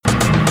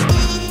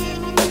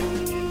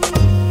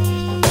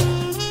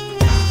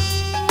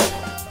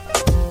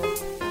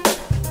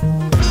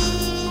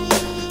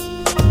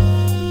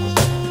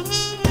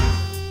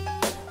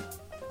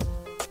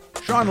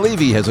Sean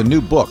Levy has a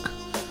new book.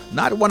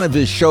 Not one of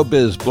his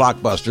showbiz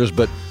blockbusters,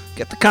 but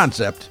get the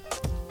concept.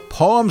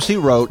 Poems he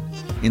wrote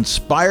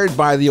inspired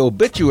by the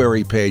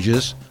obituary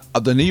pages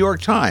of the New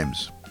York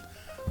Times.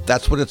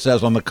 That's what it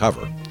says on the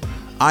cover.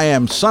 I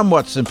am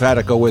somewhat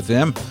simpatico with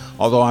him,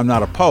 although I'm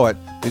not a poet,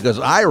 because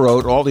I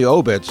wrote all the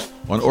obits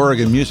on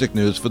Oregon Music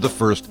News for the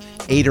first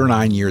 8 or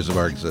 9 years of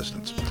our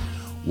existence.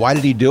 Why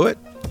did he do it?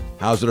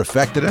 How's it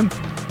affected him?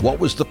 What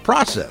was the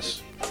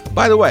process?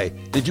 By the way,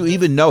 did you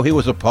even know he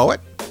was a poet?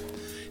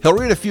 He'll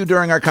read a few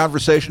during our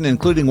conversation,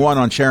 including one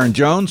on Sharon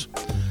Jones.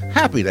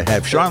 Happy to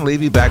have Sean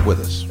Levy back with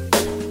us.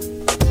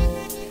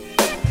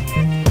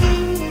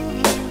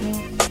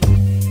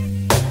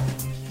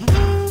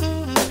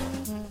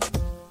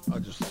 I'll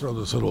just throw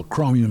this little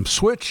chromium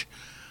switch,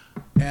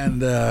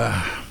 and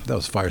that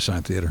was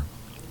Firesign Theater.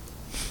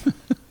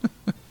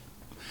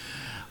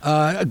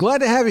 Glad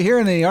to have you here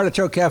in the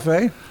Artichoke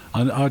Cafe.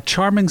 A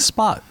charming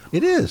spot.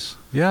 It is.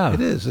 Yeah.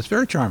 It is. It's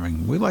very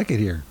charming. We like it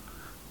here.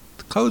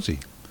 It's cozy.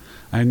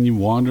 And you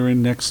wander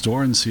in next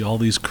door and see all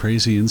these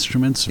crazy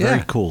instruments.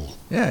 Very cool.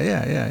 Yeah.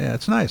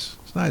 It's nice.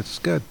 It's nice. It's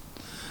good.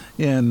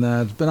 And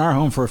it's been our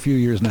home for a few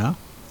years now.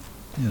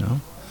 You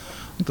know.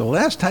 I think the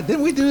last time,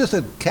 didn't we do this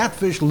at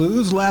Catfish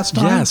Lou's last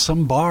time? Yeah,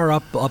 some bar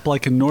up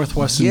like in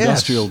Northwest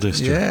Industrial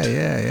District.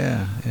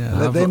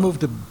 Yeah. They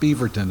moved to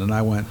Beaverton, and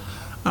I went,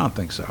 I don't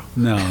think so.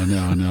 No.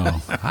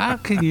 How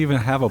can you even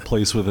have a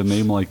place with a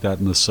name like that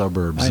in the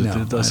suburbs? I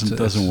know. It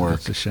doesn't work.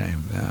 It's a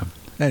shame, yeah.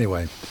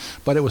 Anyway,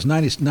 but it was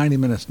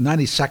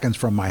 90 seconds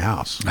from my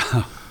house.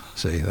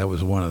 See, that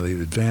was one of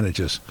the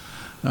advantages.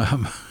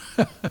 But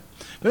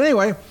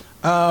anyway,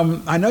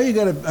 I know you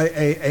got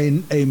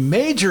a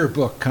major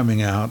book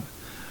coming out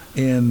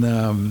in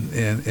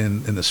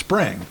the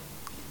spring.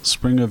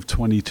 Spring of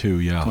 22,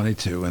 yeah.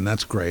 22, and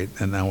that's great.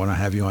 And I want to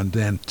have you on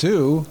then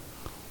too.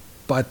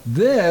 But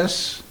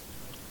this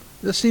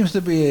seems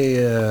to be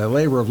a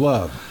labor of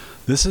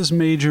love. This is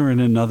major in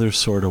another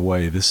sort of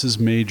way. This is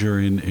major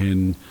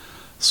in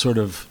sort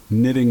of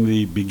knitting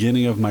the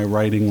beginning of my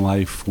writing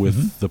life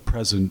with the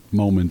present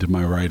moment in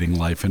my writing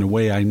life in a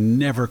way I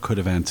never could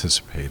have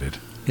anticipated.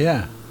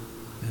 Yeah.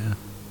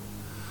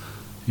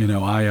 You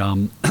know, I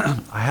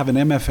have an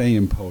MFA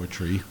in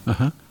poetry,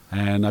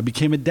 and I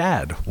became a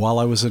dad while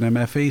I was an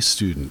MFA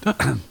student.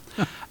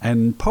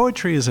 And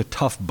poetry is a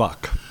tough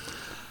buck.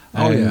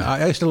 And,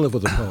 I used to live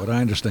with a poet.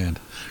 I understand.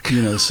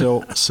 You know,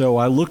 so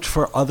I looked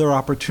for other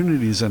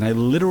opportunities, and I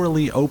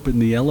literally opened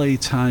the LA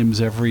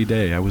Times every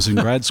day. I was in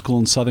grad school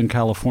in Southern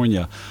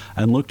California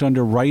and looked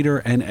under writer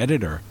and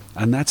editor,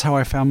 and that's how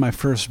I found my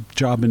first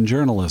job in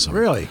journalism.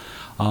 Really?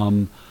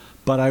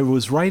 But I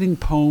was writing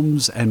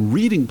poems and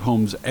reading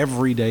poems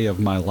every day of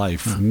my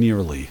life,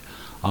 nearly.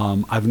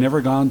 I've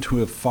never gone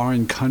to a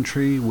foreign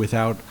country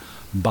without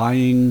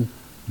buying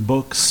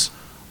books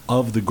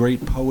of the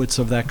great poets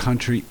of that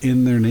country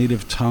in their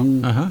native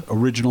tongue,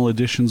 original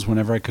editions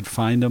whenever I could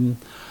find them.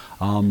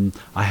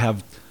 I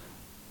have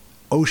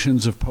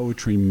oceans of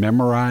poetry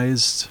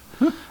memorized.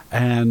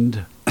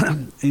 And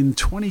in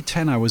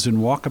 2010, I was on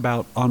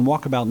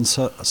walkabout in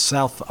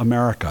South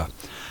America,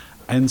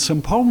 and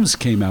some poems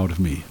came out of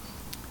me.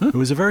 It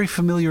was a very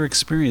familiar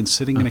experience,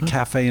 sitting in a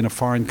cafe in a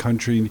foreign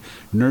country,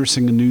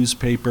 nursing a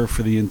newspaper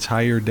for the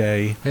entire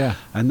day. Yeah.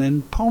 And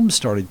then poems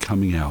started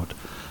coming out.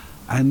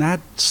 And that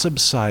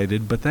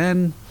subsided, but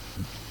then...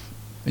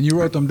 And you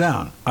wrote them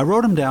down? I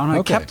wrote them down. I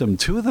Okay. kept them.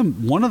 Two of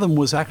them, one of them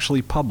was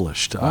actually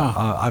published.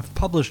 I've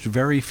published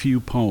very few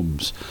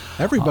poems.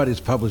 Everybody's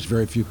published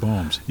very few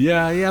poems.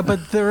 Yeah,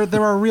 but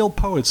there are real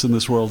poets in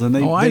this world, and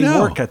they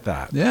know. work at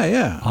that.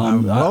 Yeah.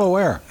 I'm well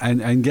aware.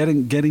 And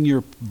getting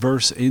your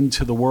verse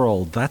into the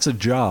world, that's a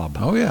job.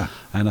 Oh, yeah.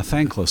 And a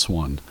thankless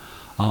one.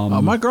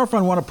 My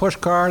girlfriend won a push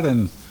card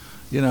and,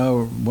 you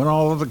know, went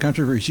all over the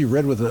country. She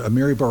read with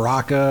Amiri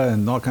Baraka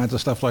and all kinds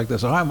of stuff like this.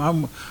 So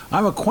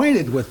I'm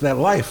acquainted with that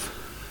life.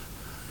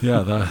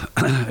 Yeah,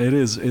 it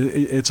is.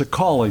 It's a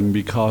calling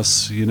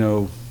because, you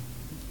know,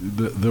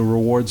 the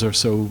rewards are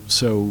so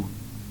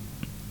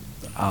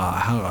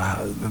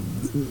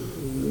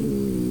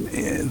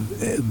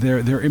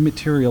they're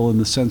immaterial in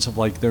the sense of,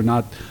 like, they're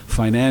not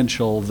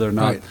financial. They're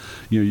not, right.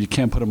 You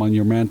can't put them on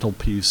your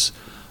mantelpiece.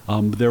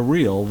 They're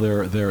real.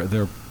 They're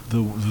the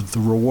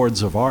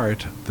rewards of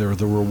art. They're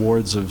the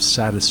rewards of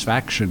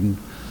satisfaction.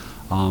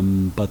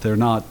 But they're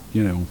not,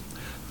 you know.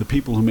 The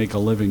people who make a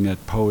living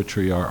at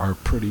poetry are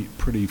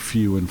pretty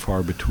few and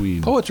far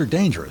between. Poets are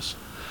dangerous.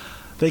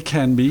 They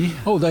can be.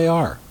 Oh, they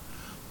are.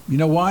 You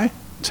know why?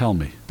 Tell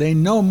me. They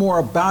know more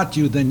about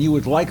you than you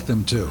would like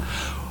them to.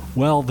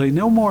 Well, they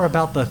know more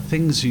about the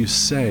things you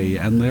say,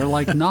 and they're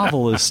like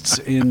novelists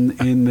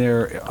in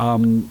their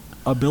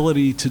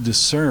ability to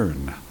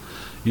discern.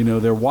 You know,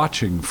 they're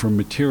watching for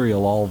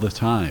material all the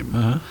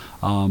time.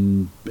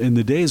 In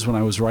the days when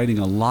I was writing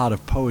a lot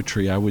of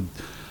poetry, I would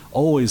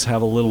always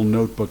have a little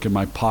notebook in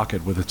my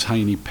pocket with a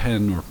tiny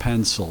pen or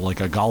pencil, like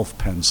a golf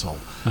pencil.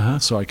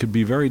 So I could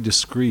be very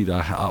discreet.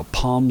 A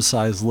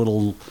palm-sized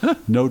little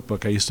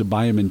notebook. I used to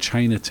buy them in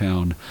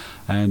Chinatown.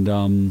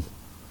 And,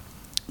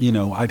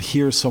 I'd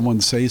hear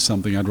someone say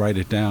something, I'd write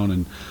it down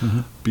and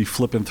be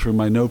flipping through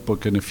my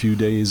notebook in a few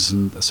days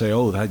and say,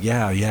 oh,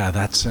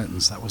 that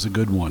sentence, that was a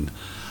good one.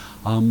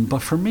 But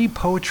for me,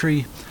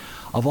 poetry,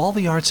 of all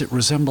the arts, it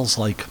resembles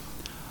like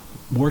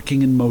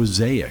working in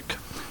mosaic.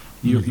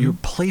 You're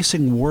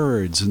placing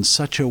words in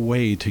such a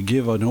way to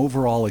give an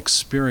overall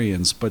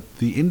experience, but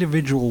the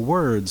individual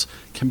words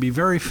can be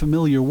very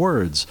familiar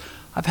words.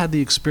 I've had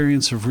the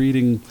experience of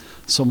reading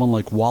someone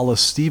like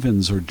Wallace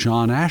Stevens or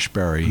John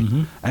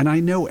Ashbery, and I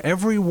know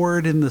every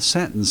word in the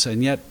sentence,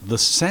 and yet the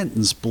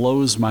sentence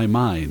blows my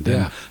mind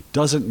and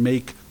doesn't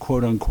make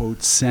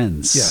quote-unquote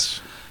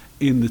sense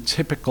in the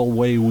typical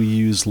way we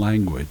use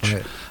language.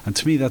 Right. And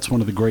to me, that's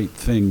one of the great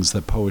things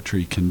that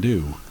poetry can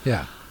do.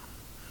 Yeah.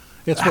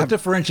 It's what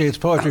differentiates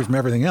poetry from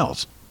everything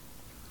else.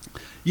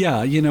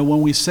 Yeah,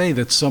 when we say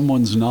that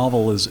someone's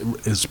novel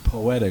is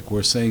poetic,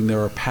 we're saying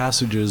there are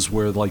passages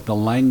where like the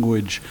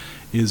language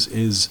is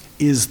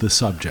the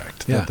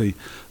subject. Yeah.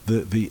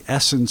 That the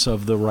essence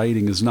of the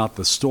writing is not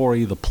the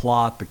story, the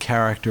plot, the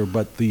character,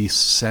 but the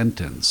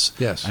sentence.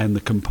 Yes. And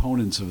the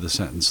components of the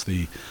sentence,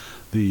 the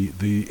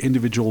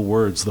individual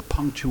words, the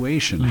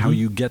punctuation, how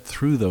you get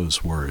through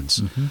those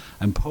words.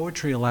 And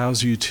poetry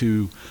allows you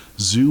to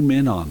zoom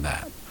in on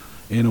that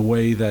in a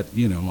way that,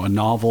 a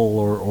novel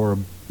or a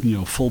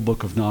full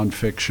book of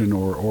nonfiction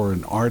or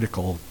an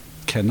article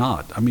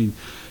cannot. I mean,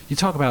 you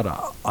talk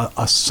about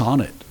a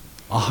sonnet,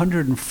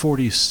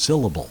 140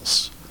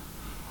 syllables.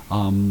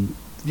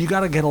 You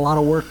got to get a lot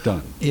of work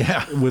done.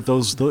 Yeah. With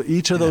those,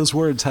 each of those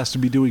words has to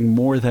be doing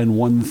more than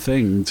one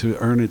thing to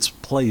earn its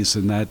place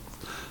in that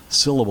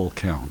syllable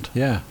count.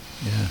 Yeah.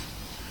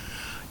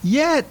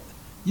 Yet,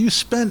 you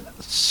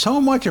spent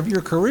so much of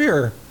your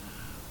career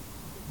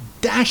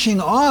dashing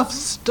off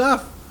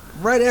stuff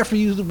right after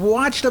you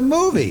watched a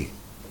movie.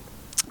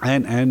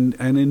 And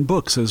in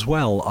books as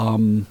well.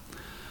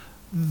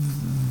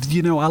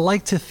 I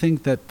like to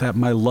think that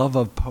my love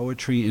of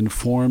poetry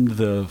informed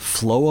the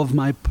flow of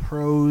my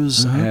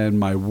prose and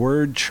my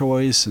word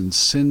choice and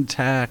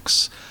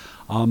syntax.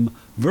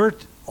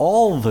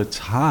 All the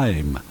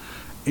time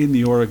in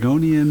the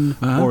Oregonian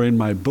or in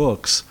my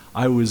books,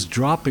 I was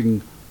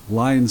dropping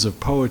lines of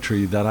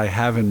poetry that I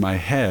have in my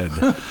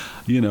head.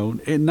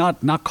 And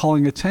not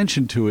calling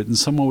attention to it. And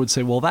someone would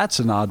say, well, that's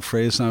an odd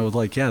phrase. And I was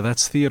like, yeah,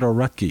 that's Theodore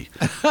Rutke.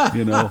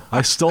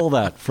 I stole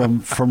that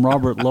from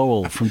Robert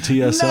Lowell, from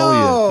T.S.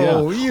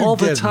 Eliot. Yeah, all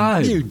the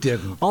time. You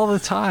didn't. All the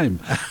time.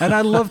 And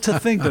I love to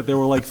think that there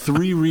were like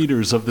 3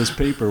 readers of this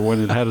paper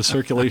when it had a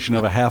circulation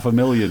of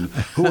 500,000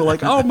 who were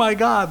like, oh my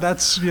God,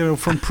 that's,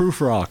 from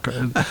Proofrock.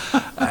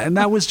 And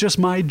that was just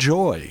my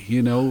joy,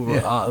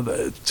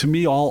 To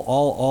me,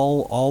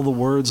 all the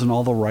words and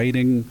all the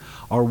writing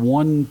are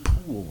one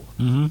pool.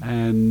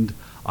 And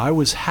I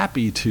was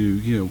happy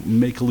to,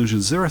 make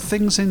allusions. There are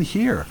things in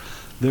here.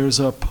 There's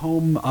a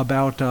poem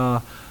about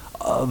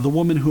the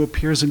woman who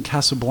appears in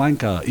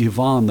Casablanca,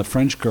 Yvonne, the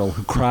French girl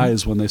who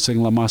cries when they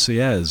sing La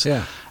Marseillaise.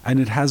 Yeah.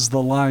 And it has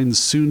the line,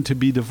 soon to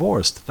be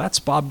divorced. That's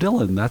Bob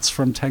Dylan. That's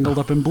from Tangled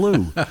Up in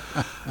Blue.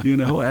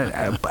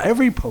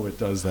 Every poet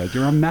does that.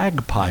 You're a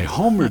magpie.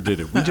 Homer did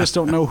it. We just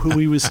don't know who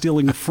he was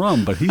stealing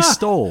from, but he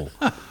stole.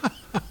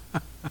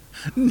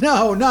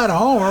 No, not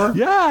Homer.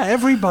 Yeah,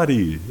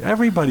 everybody.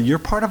 You're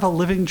part of a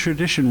living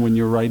tradition when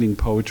you're writing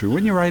poetry,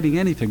 when you're writing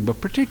anything, but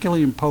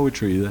particularly in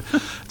poetry.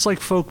 It's like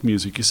folk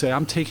music. You say,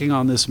 I'm taking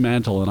on this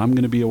mantle, and I'm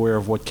going to be aware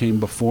of what came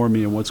before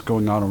me and what's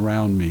going on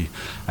around me.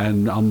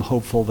 And I'm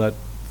hopeful that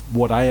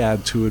what I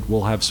add to it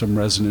will have some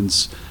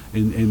resonance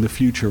in the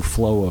future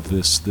flow of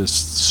this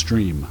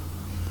stream.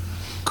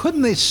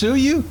 Couldn't they sue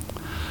you?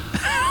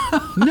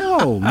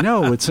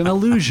 No, it's an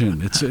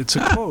illusion. It's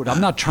a quote.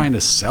 I'm not trying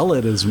to sell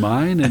it as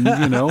mine, and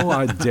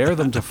I dare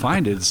them to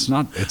find it. It's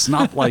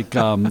not like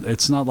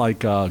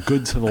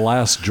good to the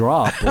last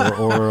drop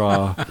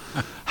or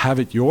have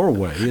it your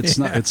way. It's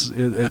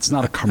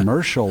not a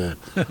commercial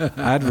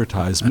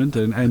advertisement.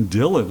 And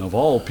Dylan, of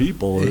all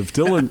people,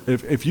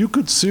 if you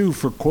could sue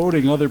for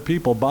quoting other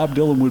people, Bob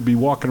Dylan would be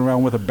walking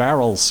around with a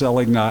barrel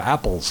selling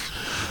apples.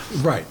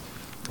 Right.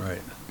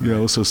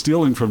 So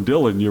stealing from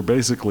Dylan, you're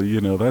basically,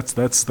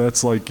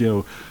 that's like,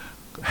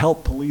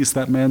 help police,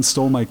 that man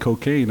stole my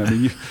cocaine. I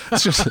mean,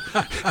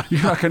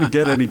 you're not going to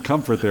get any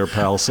comfort there,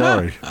 pal.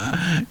 Sorry.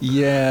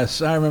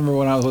 Yes, I remember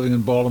when I was living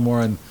in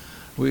Baltimore, and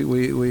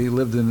we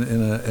lived in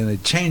a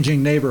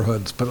changing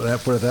neighborhood, put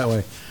it that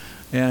way,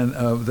 and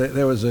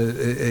there was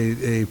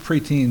a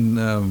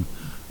preteen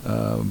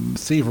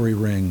thievery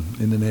ring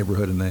in the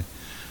neighborhood, and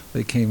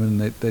they came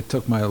in, they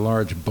took my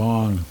large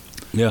bong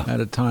at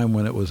a time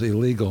when it was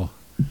illegal.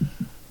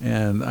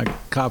 And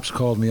cops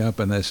called me up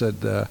and they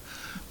said,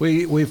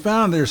 we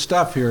found their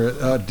stuff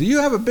here. Do you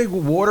have a big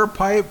water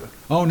pipe?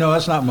 Oh, no,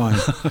 that's not mine.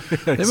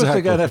 They must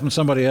have got that from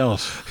somebody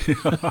else.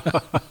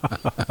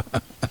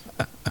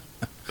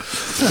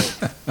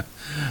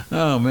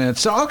 Oh, man.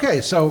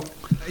 So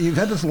you've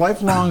had this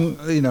lifelong,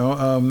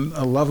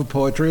 a love of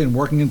poetry and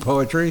working in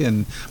poetry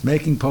and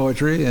making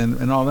poetry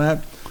and all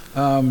that.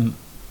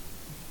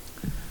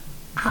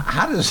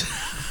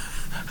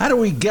 How do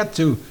we get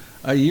to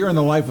A year in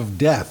the life of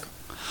death.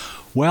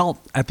 Well,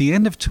 at the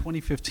end of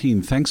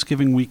 2015,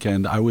 Thanksgiving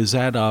weekend, I was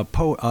at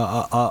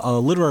a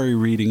literary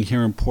reading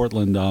here in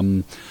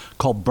Portland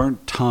called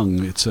Burnt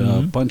Tongue. It's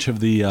a bunch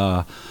of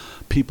the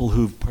people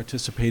who've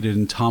participated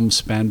in Tom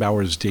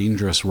Spanbauer's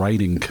dangerous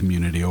writing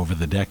community over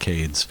the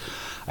decades.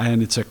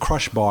 And it's a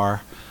crush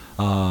bar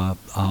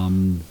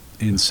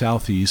in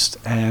Southeast.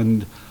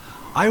 And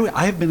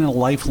I've been a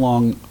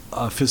lifelong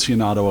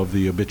aficionado of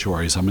the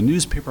obituaries. I'm a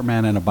newspaper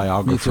man and a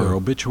biographer.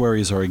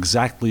 Obituaries are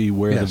exactly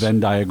where the Venn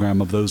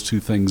diagram of those two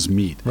things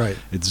meet. Right.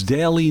 It's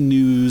daily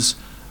news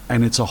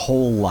and it's a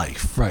whole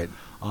life. Right.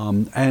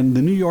 And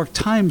the New York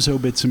Times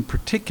obits in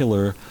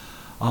particular,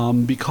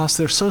 because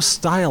they're so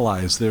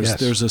stylized.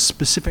 There's a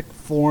specific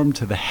form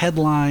to the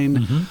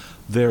headline.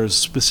 There's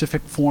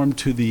specific form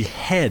to the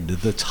head,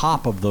 the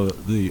top of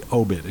the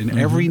obit. In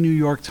every New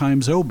York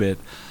Times obit,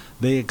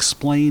 they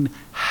explain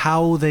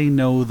how they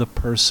know the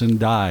person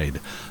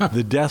died.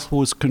 The death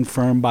was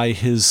confirmed by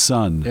his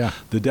son. Yeah.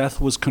 The death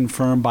was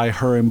confirmed by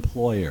her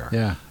employer.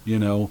 Yeah. You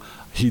know,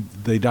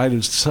 they died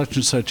at such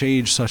and such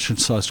age, such and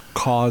such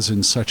cause,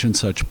 in such and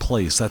such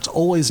place. That's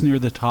always near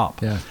the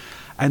top. Yeah.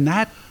 And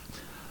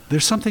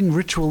there's something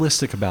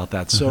ritualistic about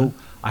that. So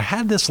I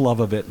had this love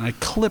of it, and I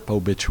clip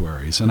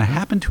obituaries. And I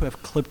happened to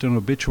have clipped an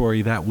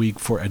obituary that week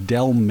for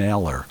Adele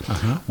Mailer,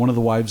 one of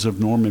the wives of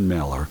Norman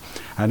Mailer.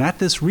 And at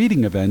this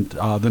reading event,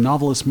 the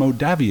novelist Mo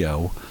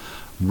Davio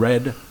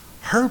read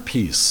her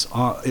piece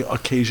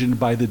occasioned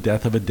by the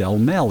death of Adele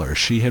Mailer.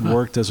 She had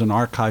worked as an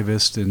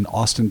archivist in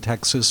Austin,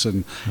 Texas,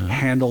 and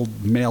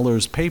handled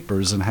Mailer's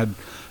papers and had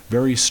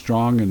very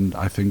strong and,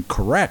 I think,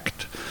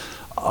 correct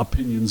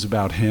opinions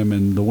about him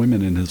and the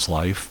women in his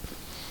life.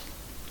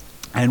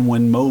 And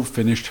when Mo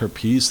finished her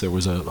piece, there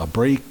was a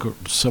break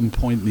at some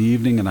point in the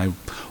evening, and I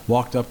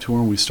walked up to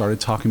her and we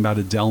started talking about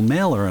Adele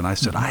Mailer, and I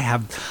said,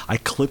 I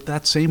clipped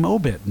that same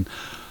obit.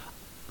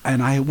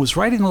 And I was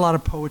writing a lot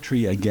of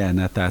poetry again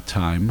at that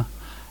time,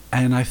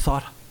 and I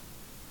thought,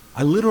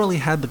 I literally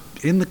had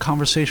in the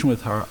conversation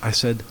with her, I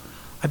said,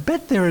 I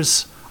bet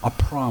there's a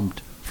prompt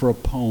for a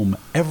poem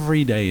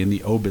every day in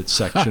the obit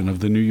section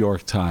of the New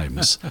York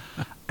Times.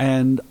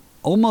 And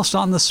almost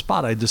on the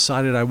spot, I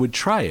decided I would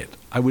try it.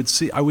 I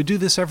would do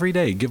this every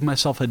day, give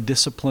myself a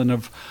discipline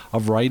of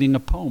writing a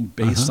poem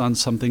based on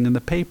something in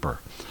the paper.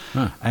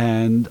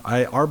 And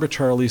I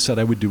arbitrarily said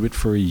I would do it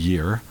for a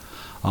year.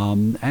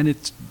 And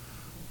it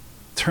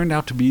turned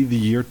out to be the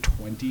year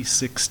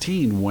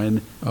 2016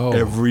 when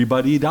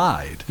everybody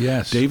died.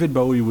 Yes. David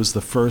Bowie was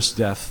the first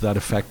death that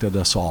affected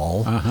us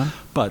all.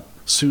 But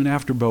soon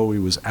after Bowie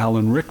was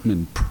Alan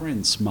Rickman,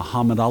 Prince,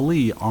 Muhammad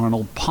Ali,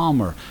 Arnold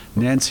Palmer,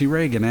 Nancy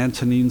Reagan,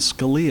 Antonin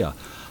Scalia,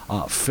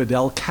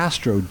 Fidel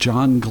Castro,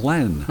 John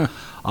Glenn.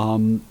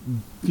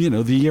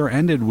 The year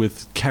ended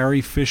with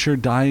Carrie Fisher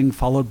dying,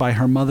 followed by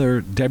her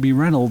mother, Debbie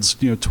Reynolds,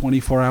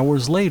 24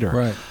 hours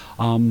later.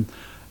 Right.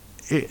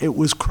 It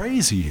was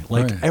crazy.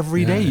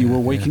 Every day you were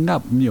waking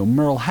up,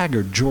 Merle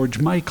Haggard, George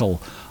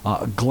Michael,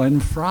 Glenn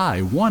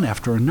Frey, one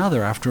after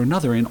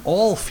another in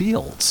all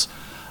fields.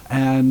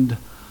 And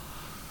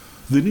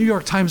the New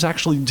York Times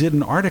actually did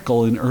an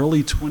article in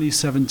early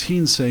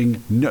 2017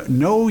 saying,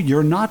 no,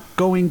 you're not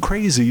going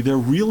crazy. There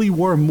really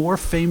were more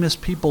famous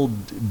people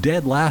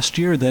dead last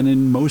year than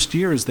in most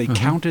years. They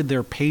counted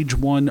their page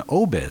one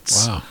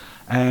obits. Wow.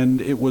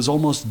 And it was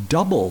almost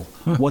double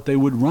what they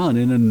would run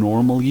in a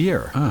normal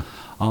year.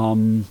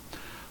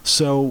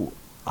 So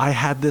I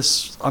had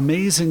this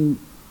amazing,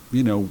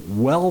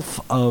 wealth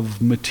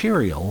of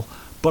material,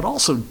 but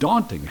also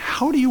daunting.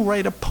 How do you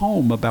write a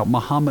poem about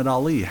Muhammad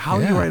Ali? How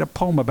do you write a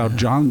poem about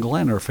John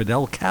Glenn or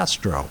Fidel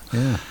Castro?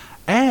 Yeah.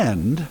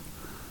 And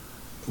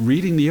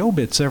reading the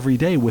obits every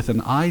day with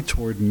an eye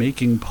toward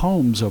making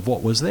poems of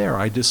what was there,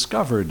 I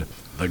discovered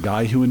the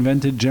guy who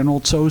invented General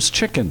Tso's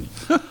chicken,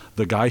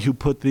 the guy who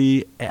put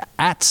the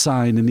 @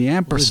 sign in the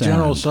ampersand.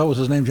 General Tso? Was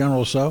his name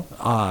General Tso?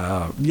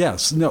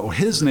 Yes. No,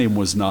 his name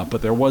was not,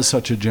 but there was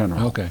such a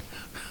general. Okay.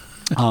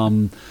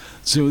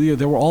 So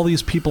there were all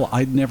these people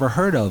I'd never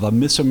heard of. A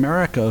Miss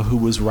America who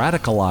was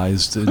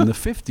radicalized in the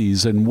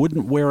 50s and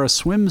wouldn't wear a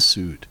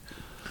swimsuit.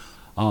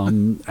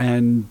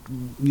 And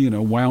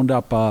wound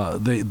up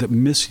the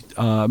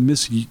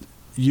Miss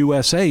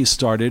USA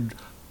started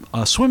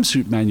a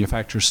swimsuit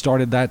manufacturer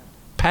started that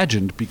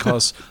pageant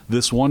because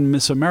this one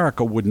Miss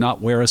America would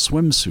not wear a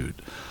swimsuit.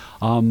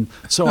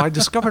 So I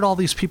discovered all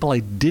these people I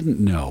didn't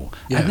know.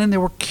 Yeah. And then there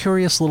were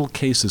curious little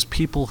cases,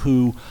 people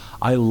who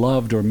I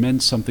loved or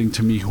meant something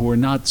to me who were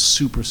not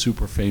super,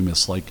 super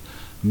famous, like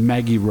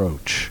Maggie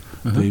Roach,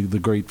 the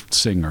great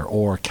singer,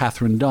 or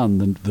Catherine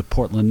Dunn, the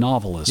Portland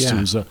novelist,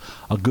 who's a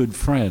good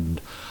friend.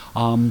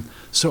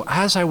 So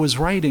as I was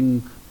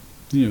writing,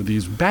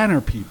 these banner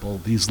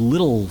people, these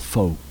little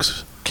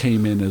folks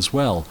came in as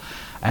well.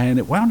 And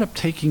it wound up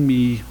taking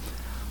me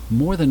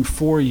more than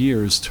 4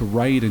 years to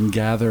write and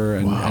gather,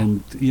 and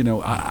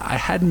I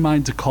had in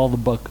mind to call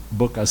the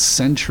book A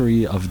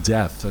Century of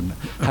Death and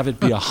have it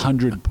be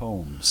 100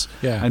 poems.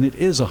 Yeah. And it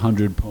is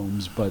 100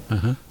 poems, but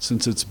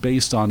since it's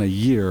based on a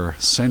year,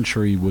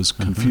 century was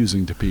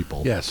confusing to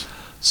people. Yes.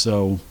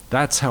 So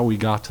that's how we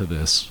got to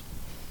this.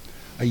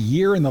 A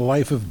Year in the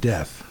Life of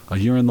Death. A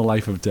Year in the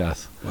Life of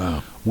Death.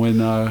 Wow.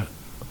 When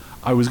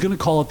I was going to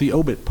call it the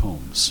Obit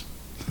Poems.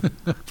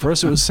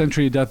 First it was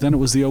Century of Death, then it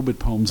was the Obit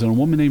Poems. And a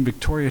woman named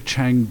Victoria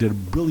Chang did a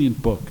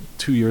brilliant book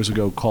 2 years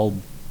ago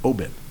called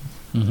Obit.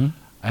 Mm-hmm.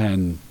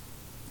 And,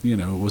 you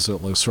know, it was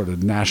a sort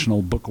of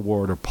National Book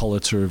Award or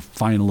Pulitzer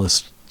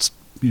finalist,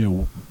 you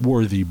know,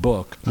 worthy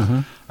book.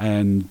 Uh-huh.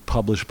 And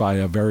published by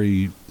a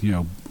very, you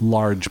know,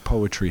 large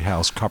poetry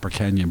house, Copper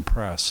Canyon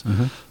Press.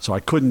 Uh-huh. So I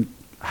couldn't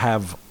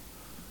have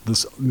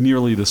this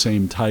nearly the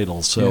same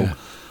title. So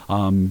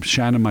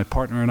Shannon, my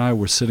partner, and I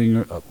were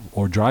sitting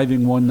or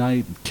driving one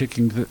night,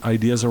 kicking the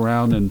ideas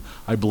around, and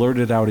I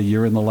blurted out A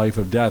Year in the Life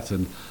of Death,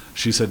 and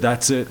she said,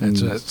 "That's it," and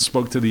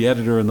spoke to the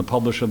editor and the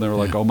publisher, and they were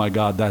like, "Oh my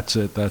God, that's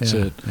it, that's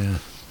it." Yeah.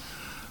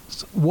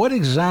 So what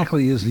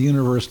exactly is the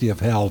University of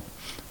Hell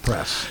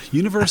Press?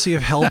 University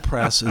of Hell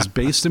Press is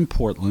based in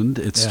Portland.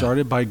 It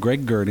started by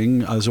Greg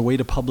Girding as a way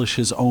to publish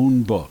his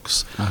own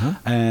books. Uh-huh.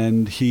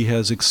 And he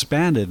has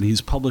expanded, and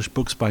he's published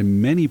books by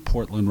many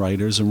Portland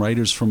writers and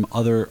writers from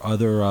other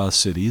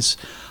cities.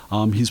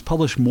 He's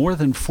published more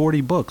than 40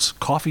 books,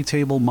 coffee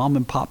table, mom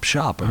and pop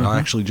shop, or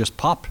actually just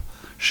pop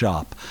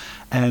shop.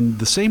 And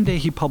the same day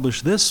he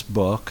published this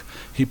book,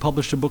 he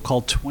published a book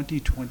called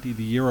 2020,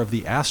 The Year of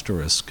the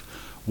Asterisk,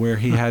 where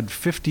he had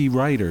 50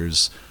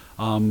 writers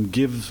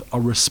give a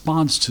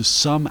response to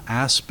some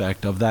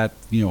aspect of that,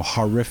 you know,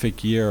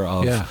 horrific year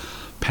of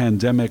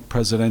pandemic,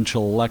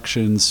 presidential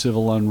elections,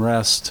 civil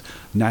unrest,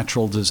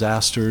 natural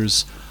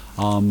disasters,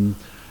 and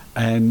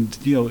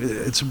you know,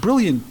 it's a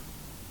brilliant,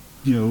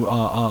 you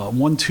know,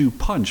 1-2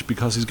 punch,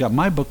 because he's got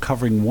my book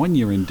covering 1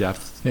 year in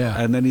depth,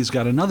 and then he's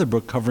got another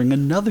book covering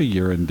another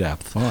year in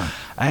depth. Right.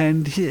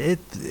 And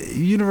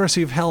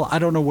University of Hell, I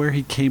don't know where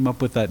he came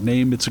up with that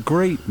name. It's a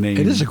great name.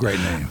 It is a great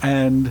name.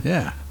 And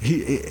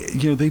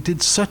you know, they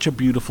did such a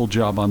beautiful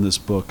job on this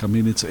book. I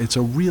mean, it's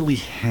a really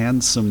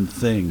handsome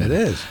thing. It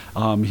is.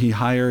 He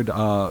hired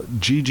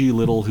Gigi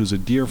Little, who's a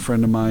dear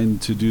friend of mine,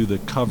 to do the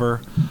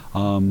cover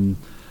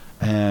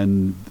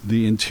and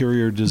the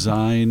interior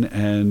design,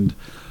 and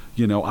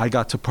you know, I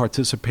got to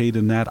participate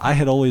in that. I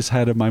had always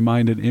had in my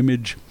mind an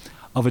image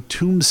of a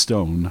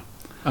tombstone,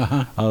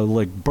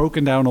 like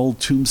broken down old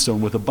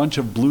tombstone with a bunch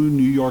of blue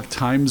New York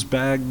Times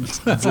bags.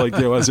 It's like,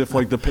 you know, as if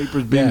like the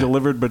paper's being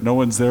delivered, but no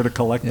one's there to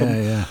collect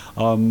them. That's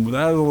a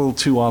little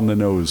too on the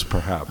nose,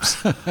 perhaps.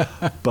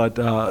 But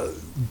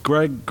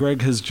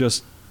Greg has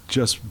just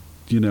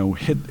you know,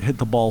 hit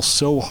the ball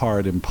so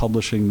hard in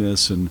publishing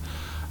this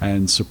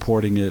and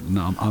supporting it, and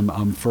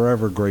I'm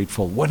forever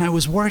grateful. When I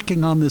was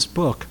working on this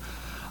book,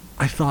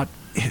 I thought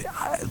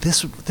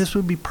this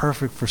would be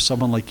perfect for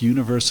someone like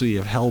University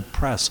of Hell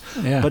Press,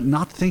 but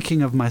not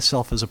thinking of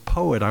myself as a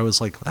poet. I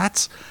was like,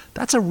 that's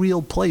a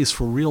real place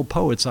for real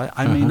poets.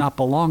 I may not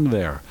belong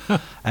there.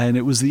 And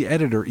it was the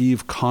editor,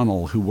 Eve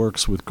Connell, who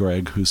works with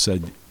Greg, who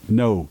said,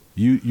 "No,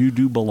 you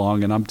do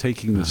belong, and I'm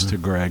taking this to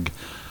Greg."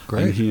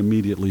 Great. And he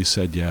immediately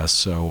said yes.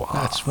 So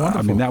that's wonderful.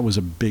 I mean, that was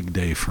a big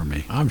day for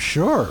me. I'm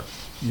sure.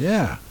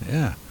 Yeah.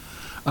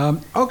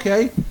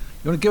 Okay.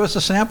 You want to give us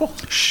a sample?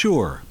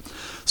 Sure.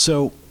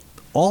 So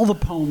all the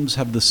poems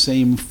have the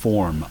same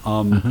form.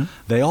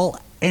 They all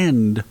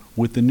end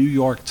with the New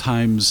York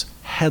Times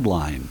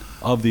headline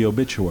of the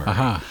obituary.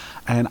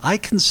 And I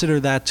consider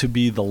that to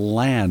be the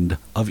land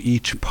of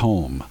each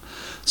poem.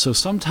 So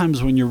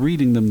sometimes when you're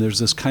reading them, there's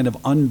this kind of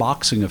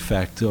unboxing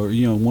effect, or,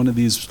 you know, one of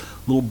these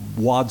little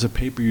wads of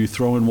paper you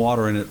throw in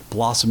water and it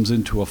blossoms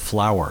into a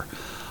flower.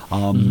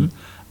 And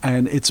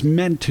it's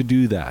meant to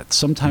do that.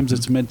 Sometimes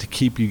it's meant to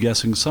keep you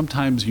guessing.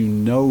 Sometimes you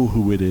know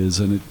who it is,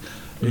 and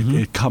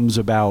it comes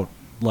about,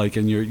 like,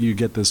 and you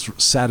get this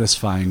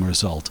satisfying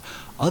result.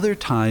 Other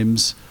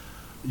times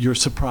you're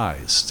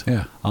surprised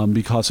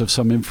because of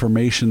some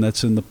information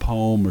that's in the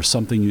poem or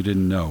something you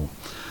didn't know.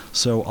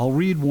 So I'll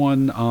read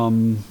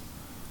one.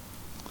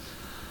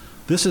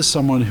 This is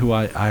someone who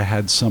I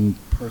had some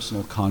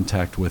personal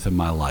contact with in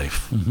my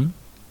life.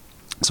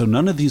 So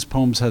none of these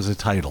poems has a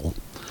title.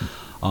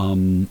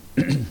 And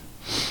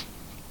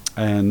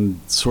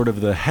sort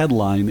of the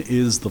headline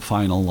is the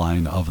final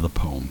line of the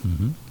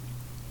poem.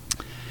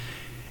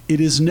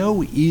 It is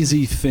no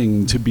easy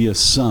thing to be a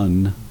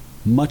son,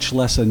 much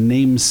less a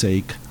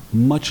namesake,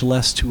 much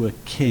less to a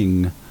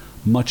king,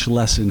 much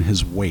less in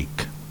his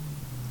wake.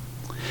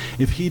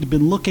 If he'd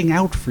been looking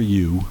out for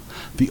you,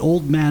 the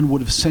old man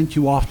would have sent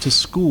you off to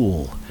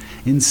school,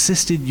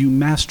 insisted you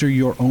master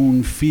your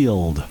own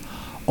field,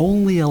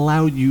 only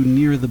allowed you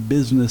near the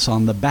business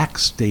on the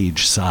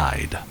backstage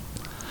side.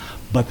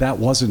 But that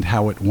wasn't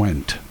how it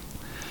went.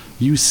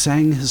 You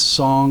sang his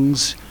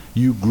songs,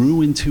 you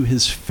grew into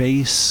his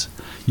face,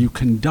 you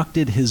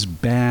conducted his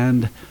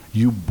band,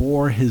 you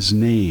bore his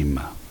name.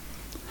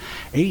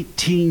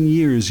 18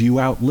 years you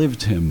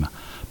outlived him,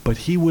 but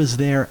he was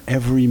there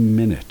every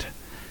minute,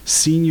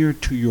 senior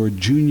to your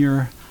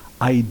junior,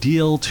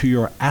 ideal to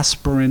your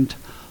aspirant,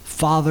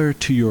 father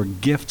to your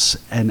gifts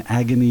and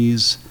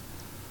agonies,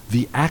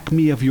 the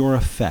acme of your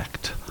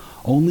effect,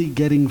 only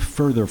getting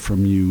further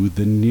from you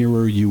the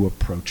nearer you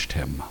approached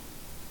him.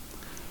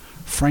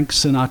 Frank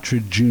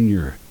Sinatra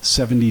Jr.,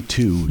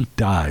 72,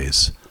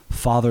 dies,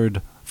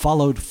 followed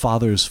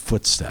father's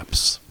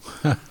footsteps.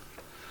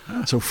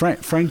 So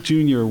Frank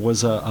Jr.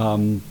 was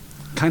a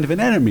kind of an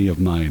enemy of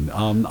mine.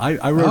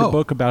 I wrote a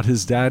book about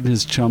his dad and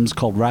his chums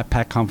called Rat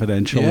Pack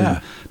Confidential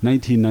in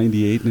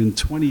 1998. And in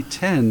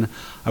 2010,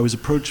 I was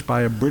approached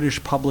by a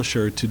British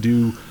publisher to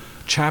do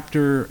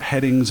chapter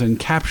headings and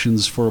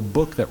captions for a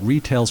book that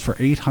retails for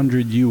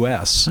 $800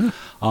 US,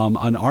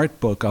 an art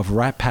book of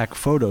Rat Pack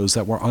photos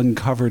that were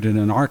uncovered in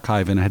an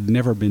archive and had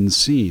never been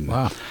seen.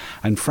 Wow.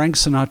 And Frank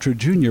Sinatra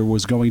Jr.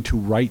 was going to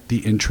write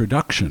the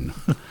introduction.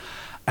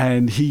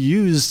 And he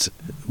used,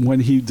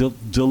 when he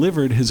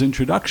delivered his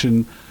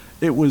introduction,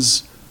 it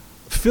was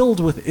filled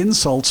with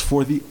insults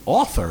for the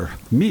author,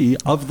 me,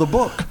 of the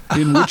book,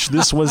 in which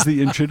this was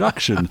the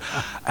introduction.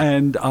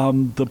 And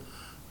the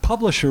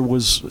publisher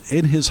was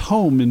in his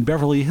home in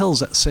Beverly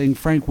Hills saying,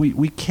 Frank,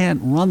 we can't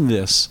run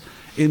this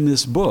in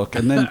this book,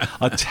 and then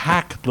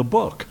attack the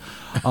book.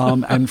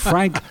 And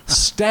Frank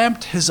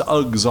stamped his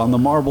Uggs on the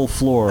marble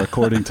floor,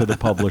 according to the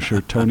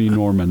publisher, Tony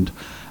Normand,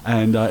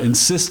 and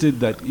insisted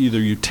that either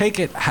you take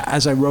it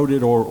as I wrote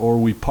it or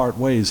we part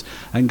ways.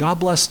 And God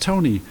bless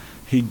Tony.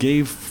 He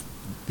gave,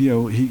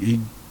 he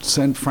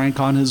sent Frank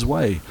on his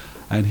way,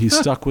 and he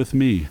stuck with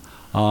me.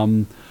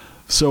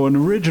 So an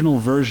original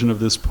version of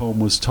this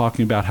poem was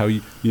talking about how,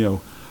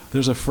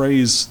 there's a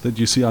phrase that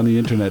you see on the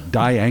internet,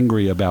 die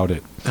angry about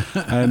it.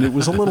 And it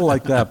was a little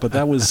like that, but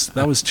that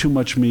was too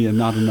much me and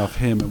not enough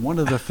him. And one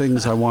of the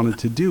things I wanted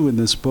to do in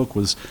this book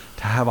was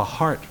to have a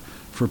heart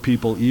for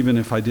people, even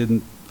if I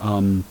didn't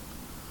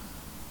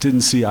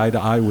see eye to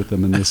eye with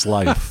them in this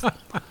life.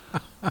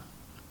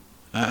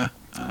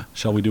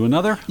 Shall we do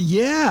another?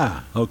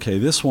 Yeah. Okay,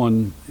 this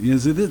one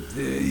is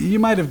you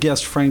might have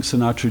guessed Frank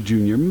Sinatra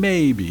Jr.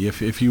 Maybe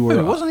if you were.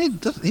 Wait, wasn't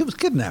he? He was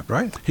kidnapped,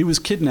 right? He was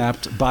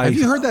kidnapped by. Have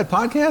you heard that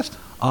podcast?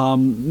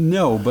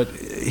 No, but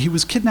he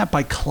was kidnapped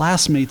by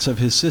classmates of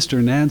his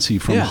sister Nancy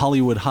from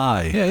Hollywood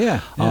High.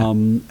 Yeah.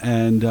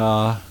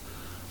 And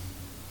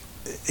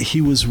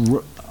he was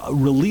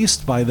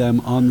released by them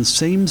on the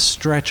same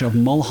stretch of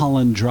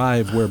Mulholland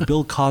Drive where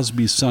Bill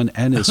Cosby's son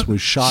Ennis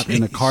was shot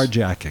in a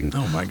carjacking.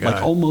 Oh my God!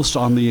 Like almost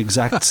on the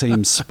exact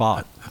same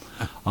spot,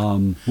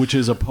 which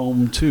is a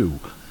poem too.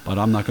 But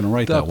I'm not going to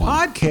write that one.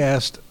 The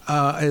podcast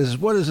is,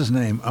 what is his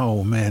name?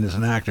 Oh man, is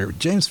an actor,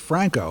 James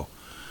Franco.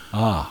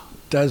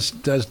 Does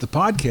the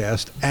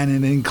podcast, and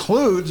it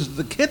includes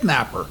the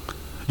kidnapper.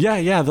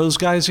 Yeah, those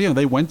guys,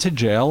 they went to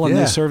jail and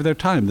they served their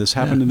time. This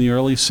happened in the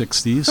early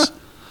 60s.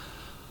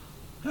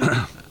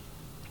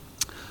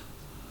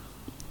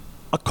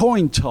 A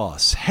coin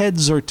toss,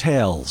 heads or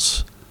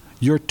tails.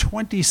 You're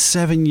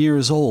 27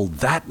 years old,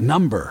 that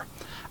number,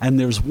 and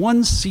there's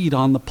one seat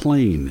on the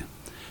plane.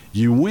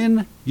 You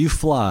win, you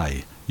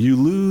fly. You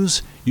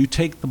lose, you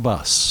take the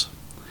bus.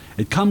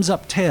 It comes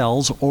up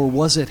tails, or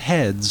was it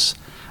heads,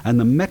 and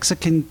the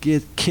Mexican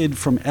kid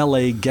from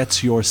L.A.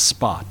 gets your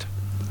spot.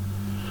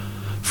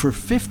 For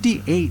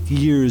 58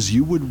 years,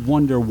 you would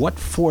wonder what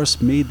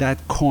force made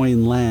that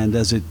coin land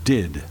as it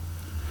did.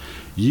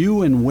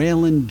 You and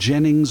Waylon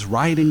Jennings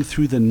riding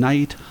through the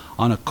night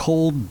on a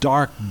cold,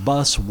 dark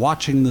bus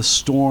watching the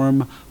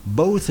storm,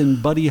 both in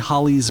Buddy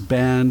Holly's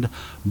band,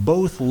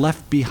 both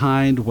left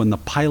behind when the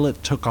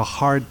pilot took a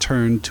hard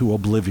turn to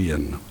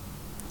oblivion.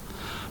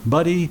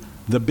 Buddy,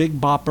 the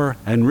Big Bopper,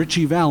 and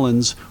Richie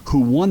Valens,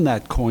 who won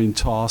that coin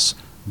toss,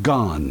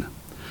 gone.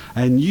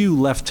 And you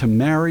left to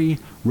marry,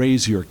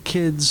 raise your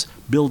kids,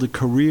 build a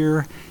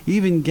career,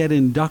 even get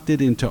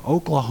inducted into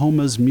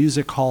Oklahoma's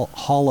Music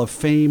Hall of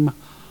Fame,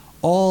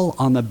 all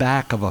on the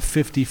back of a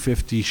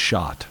 50-50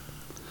 shot.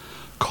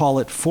 Call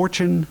it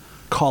fortune,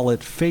 call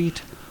it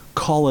fate,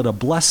 call it a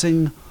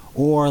blessing,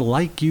 or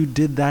like you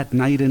did that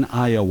night in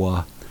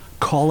Iowa,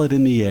 call it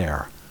in the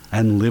air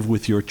and live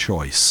with your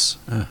choice.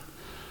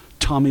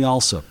 Tommy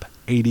Alsop,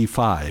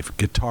 85,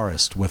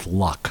 guitarist with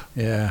luck.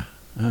 Yeah.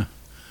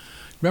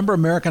 Remember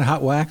American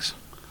Hot Wax?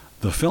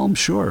 The film,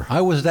 sure.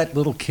 I was that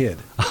little kid.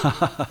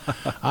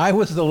 I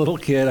was the little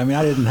kid. I mean,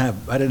 I didn't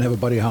have a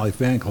Buddy Holly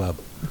fan club,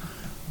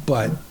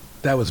 but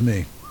that was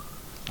me.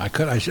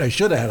 I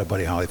should have had a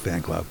Buddy Holly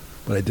fan club,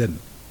 but I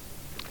didn't.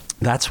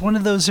 That's one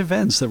of those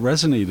events that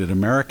resonated.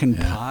 American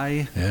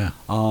Pie. Yeah.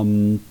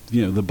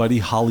 The Buddy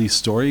Holly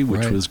story,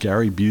 which was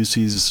Gary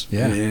Busey's,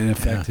 in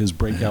effect, his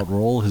breakout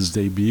role, his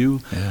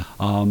debut. Yeah.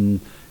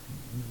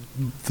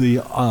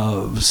 The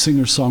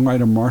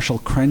singer-songwriter Marshall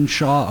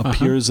Crenshaw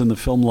appears in the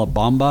film La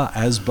Bamba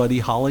as Buddy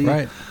Holly.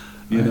 Right.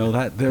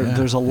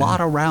 There's a lot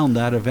around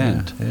that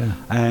event. Yeah.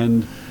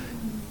 And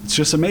it's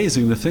just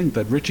amazing to think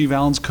that Richie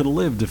Valens could have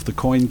lived if the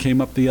coin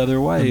came up the other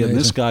way. Amazing. And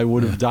this guy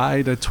would have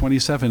died at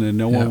 27 and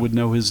no one would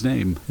know his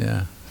name.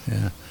 Yeah.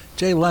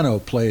 Jay Leno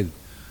played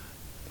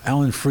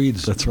Alan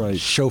Freed's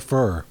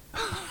chauffeur.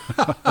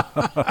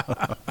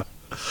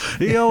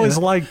 He always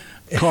liked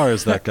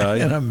cars, that guy.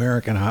 And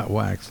American Hot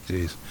Wax,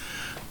 geez.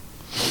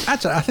 I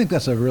think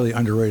that's a really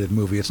underrated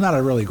movie. It's not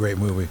a really great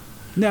movie.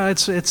 No,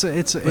 it's a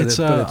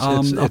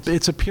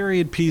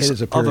period piece It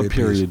is a of a period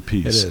period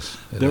piece. It is.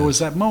 There was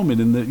that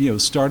moment in the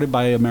started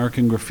by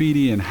American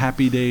Graffiti and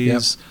Happy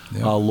Days,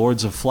 Yep.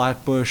 Lords of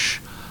Flatbush,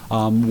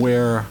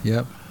 where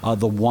Yep.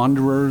 The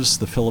Wanderers,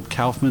 the Philip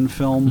Kaufman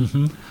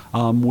film,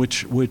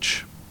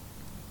 which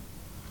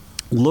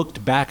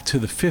looked back to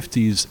the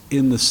 50s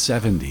in the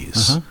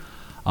 70s.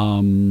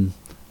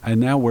 And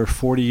now we're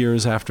 40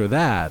 years after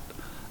that,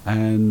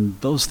 and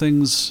those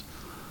things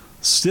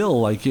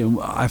still, like,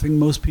 I think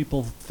most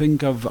people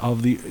think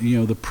of the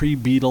the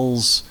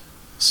pre-Beatles,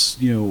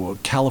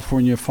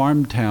 California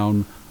farm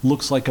town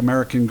looks like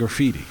American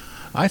Graffiti.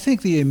 I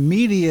think the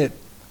immediate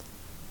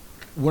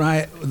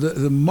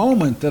the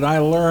moment that I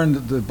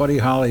learned that Buddy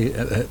Holly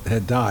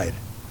had died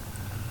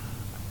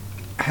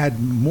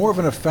had more of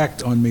an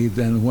effect on me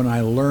than when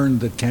I learned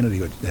that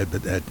Kennedy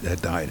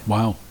had died.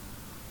 Wow.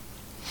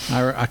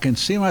 I can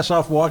see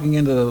myself walking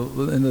into the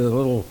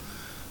little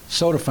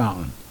soda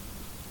fountain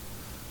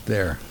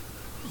there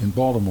in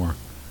Baltimore,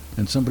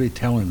 and somebody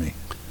telling me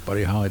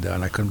Buddy Holly died,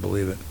 and I couldn't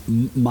believe it.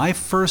 My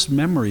first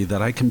memory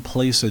that I can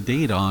place a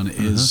date on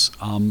is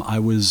I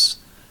was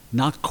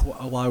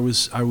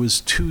I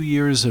was 2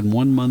 years and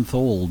 1 month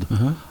old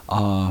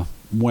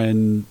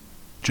when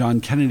John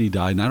Kennedy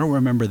died, and I don't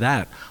remember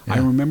that. Yeah. I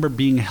remember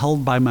being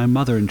held by my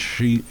mother, and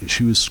she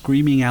was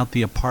screaming out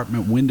the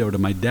apartment window to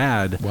my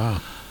dad.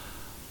 Wow.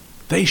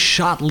 They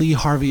shot Lee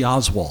Harvey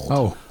Oswald.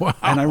 Oh, wow.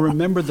 And I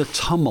remember the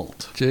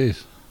tumult.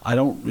 Jeez. I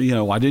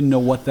didn't know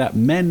what that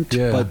meant,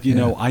 but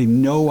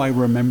I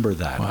remember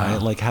that.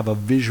 Wow. I have a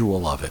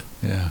visual of it.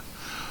 Yeah.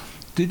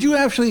 Did you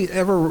actually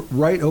ever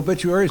write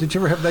obituaries? Did you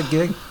ever have that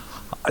gig?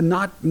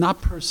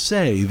 Not per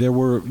se. There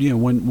were,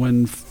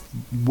 when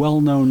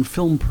well-known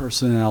film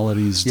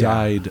personalities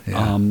died,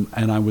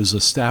 and I was a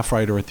staff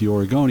writer at the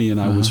Oregonian,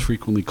 I was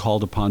frequently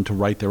called upon to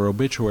write their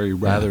obituary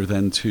rather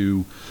than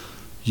to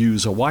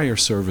use a wire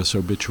service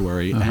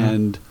obituary.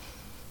 And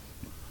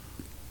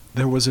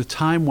there was a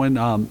time when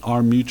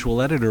our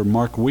mutual editor,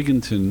 Mark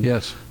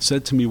Wigginton,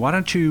 said to me, why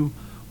don't you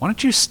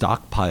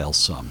stockpile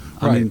some?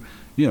 I mean,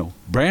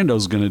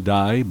 Brando's going to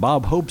die,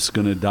 Bob Hope's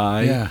going to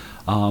die.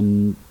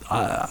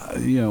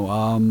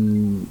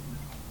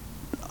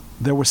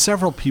 There were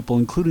several people,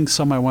 including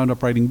some I wound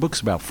up writing books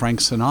about,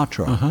 Frank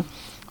Sinatra.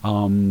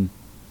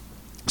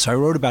 So I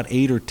wrote about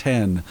 8 or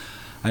 10,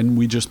 and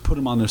we just put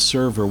them on a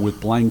server with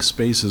blank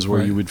spaces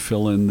where you would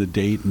fill in the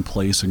date and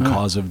place and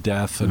cause of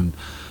death. And,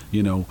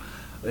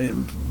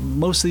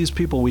 most of these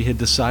people, we had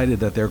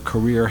decided that their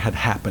career had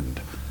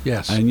happened.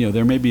 Yes. And,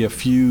 there may be a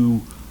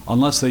few,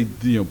 unless they,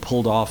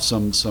 pulled off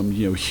some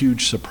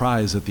huge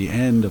surprise at the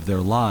end of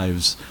their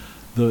lives,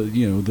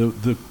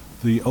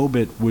 the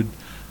obit would,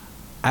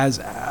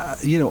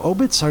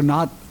 obits are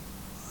not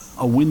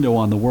a window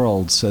on the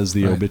world, says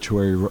the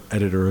obituary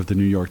editor of the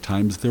New York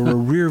Times. They're a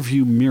rear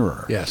view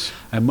mirror. Yes.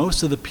 And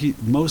most of the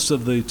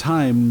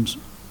time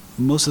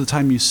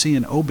you see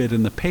an obit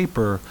in the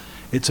paper,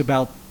 it's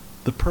about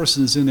the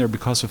person is in there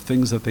because of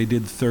things that they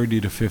did 30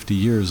 to 50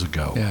 years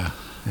ago. Yeah.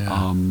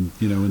 In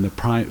the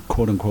prime,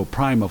 quote unquote,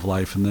 prime of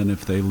life, and then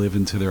if they live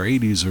into their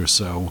 80s or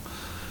so,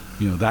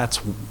 that's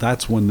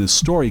when this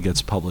story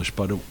gets published.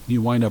 But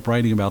you wind up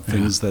writing about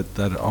things that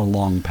are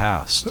long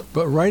past.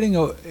 But writing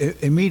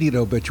immediate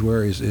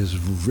obituaries is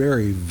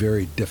very,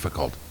 very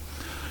difficult.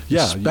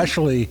 Yeah,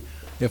 especially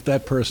if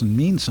that person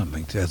means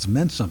something, has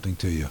meant something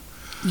to you.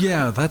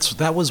 Yeah,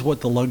 that was what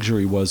the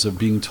luxury was of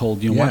being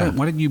told. Why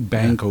don't you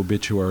bank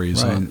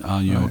obituaries on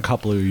a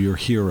couple of your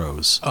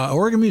heroes?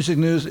 Oregon Music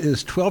News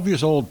is 12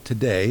 years old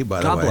today.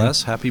 By the way, God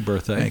bless, happy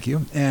birthday! Thank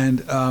you.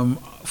 And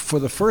for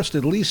the first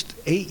at least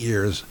 8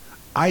 years,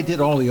 I did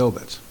all the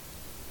obits,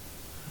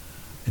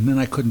 and then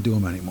I couldn't do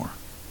them anymore.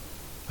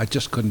 I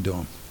just couldn't do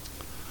them.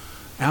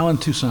 Alan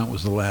Toussaint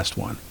was the last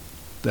one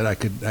that I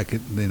could. I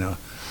mean,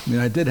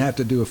 I did have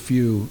to do a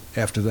few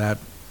after that.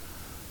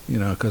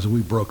 Because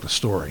we broke the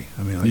story.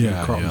 I mean,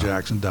 Carlton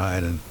Jackson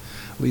died, and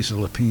Lisa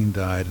Lapine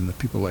died, and the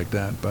people like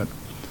that. But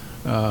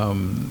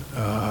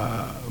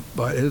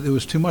it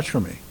was too much for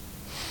me.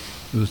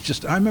 It was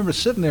just. I remember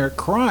sitting there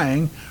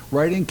crying,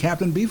 writing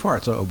Captain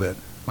Beefheart's obit.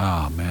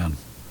 Oh man.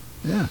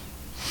 Yeah.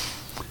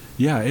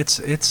 Yeah. It's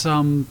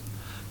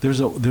There's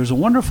a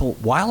wonderful.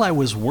 While I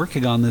was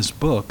working on this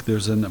book,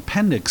 there's an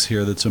appendix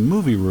here that's a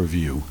movie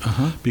review,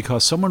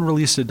 because someone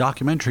released a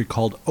documentary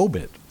called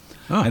Obit.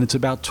 Oh. And it's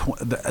about,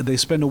 they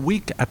spend a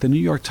week at the New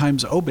York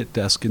Times obit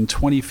desk in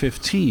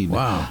 2015.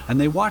 Wow. And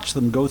they watch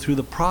them go through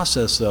the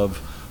process of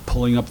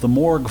pulling up the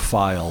morgue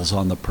files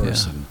on the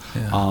person,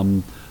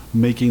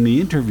 making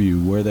the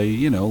interview where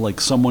they, like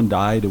someone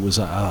died. It was,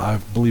 I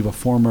believe, a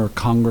former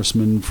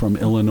congressman from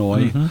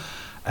Illinois.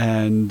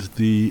 And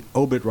the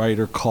obit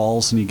writer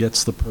calls and he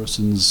gets the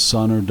person's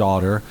son or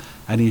daughter,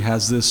 and he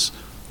has this,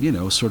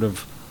 sort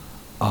of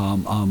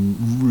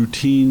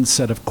routine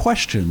set of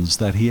questions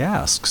that he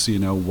asks.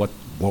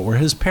 What were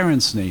his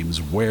parents'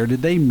 names? Where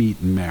did they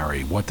meet and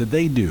marry? What did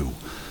they do?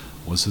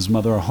 Was his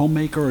mother a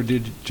homemaker, or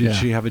did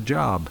she have a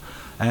job?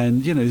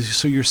 And,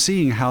 so you're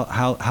seeing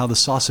how the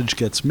sausage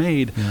gets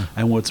made. Yeah.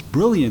 And what's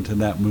brilliant in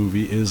that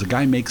movie is a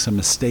guy makes a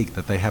mistake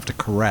that they have to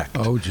correct.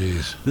 Oh,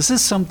 geez. This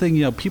is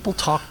something, people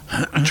talk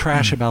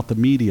trash about the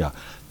media.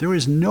 There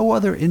is no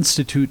other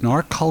institute in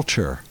our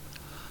culture,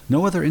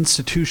 no other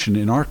institution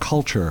in our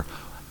culture,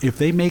 if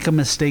they make a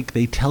mistake,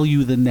 they tell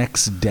you the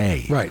next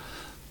day. Right.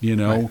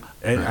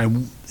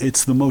 And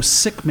it's the most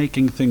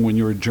sick-making thing when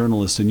you're a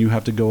journalist and you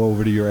have to go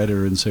over to your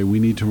editor and say, we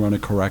need to run a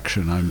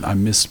correction. I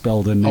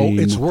misspelled a name.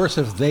 Oh, it's worse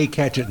if they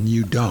catch it and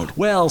you don't.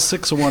 Well,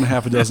 6 of one,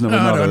 half a dozen of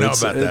another. I don't know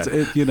about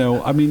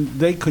that.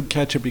 They could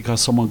catch it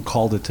because someone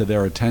called it to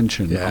their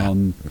attention. Yeah.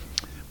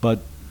 But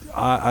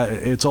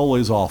it's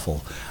always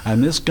awful.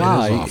 And this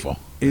guy, It is awful.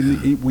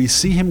 We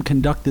see him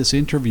conduct this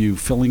interview,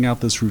 filling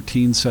out this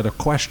routine set of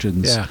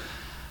questions. Yeah.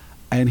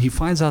 And he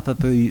finds out that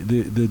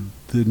the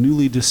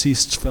newly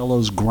deceased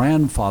fellow's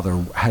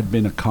grandfather had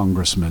been a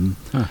congressman,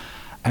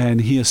 and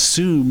he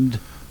assumed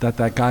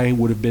that guy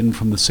would have been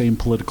from the same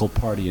political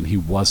party, and he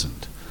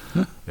wasn't.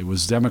 It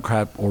was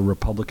Democrat or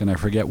Republican, I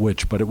forget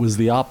which, but it was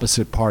the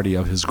opposite party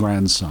of his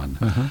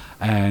grandson.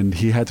 And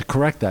he had to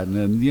correct that.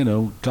 And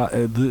then,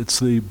 it's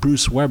the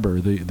Bruce Weber,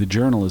 the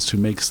journalist who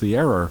makes the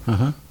error,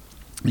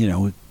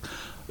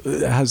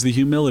 has the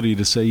humility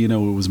to say, it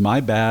was my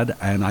bad,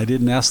 and I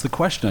didn't ask the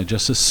question. I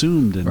just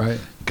assumed, and Right.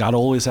 God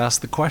always asks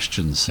the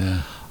questions.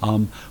 Yeah.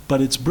 But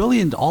it's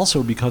brilliant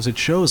also because it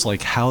shows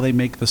like how they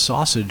make the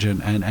sausage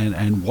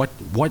and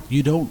what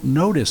you don't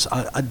notice.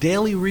 A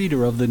daily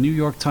reader of the New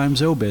York Times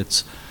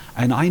obits,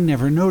 and I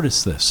never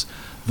noticed this.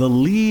 The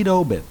lead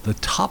obit, the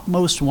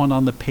topmost one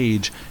on the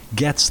page,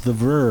 gets the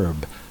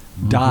verb,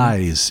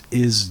 dies,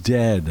 is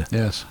dead.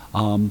 Yes.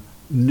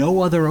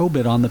 No other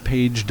obit on the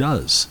page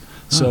does.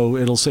 So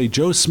it'll say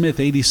Joe Smith,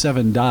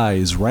 87,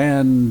 dies,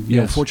 ran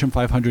Yes. Fortune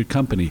 500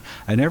 company,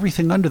 and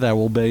everything under that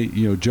will be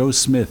Joe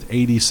Smith,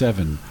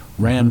 87,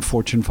 ran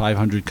Fortune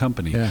 500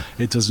 company. Yeah.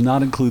 It does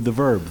not include the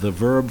verb. The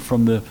verb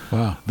from the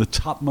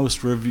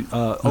topmost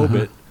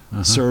obit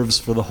serves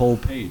for the whole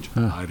page.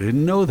 I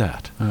didn't know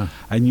that.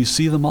 And you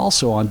see them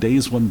also on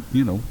days when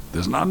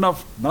there's not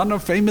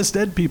enough famous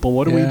dead people.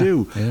 What do we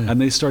do? Yeah.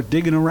 And they start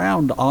digging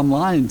around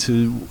online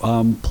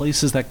to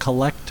places that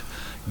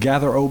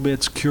gather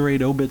obits,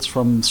 curate obits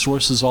from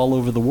sources all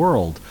over the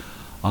world,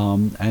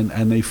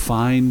 and they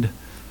find a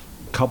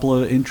couple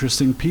of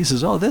interesting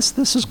pieces. Oh, this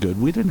is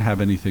good. We didn't have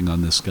anything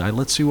on this guy.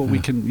 Let's see what we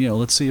can.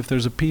 Let's see if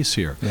there's a piece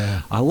here.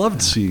 Yeah. I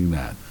loved seeing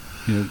that.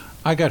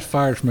 I got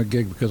fired from a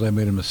gig because I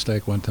made a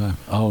mistake one time.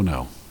 Oh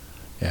no.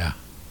 Yeah.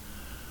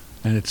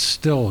 And it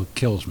still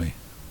kills me.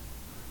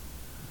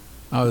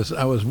 I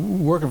was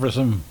working for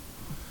some,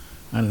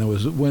 I don't know,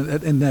 it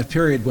was in that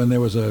period when there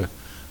was a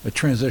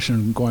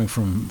transition going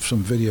from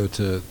some video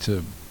to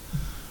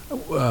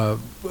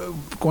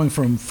going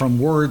from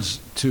words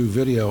to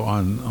video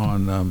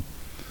on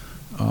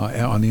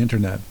the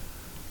internet,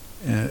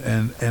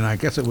 and I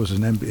guess it was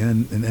an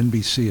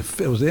NBC.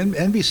 It was an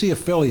NBC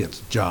affiliate's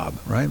job,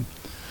 right?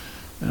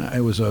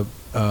 It was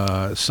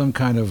some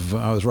kind of,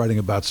 I was writing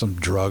about some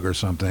drug or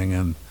something,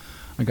 and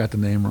I got the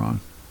name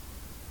wrong.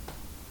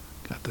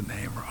 That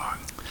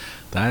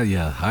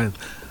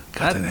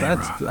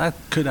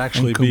could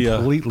actually be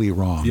completely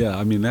wrong. Yeah,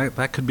 I mean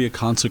that could be a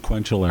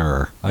consequential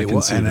error. I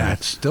can see and that.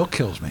 that still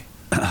kills me.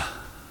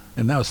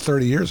 And that was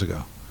 30 years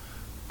ago.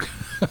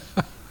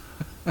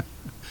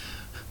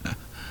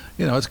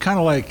 It's kind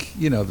of like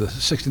the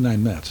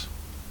 '69 Mets.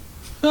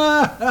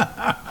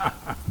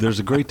 There's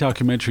a great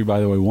documentary, by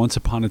the way, Once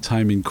Upon a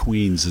Time in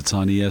Queens. It's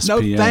on ESPN. No,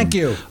 thank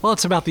you. Well,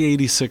 it's about the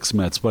 '86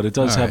 Mets, but it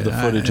does All have right,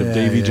 the footage of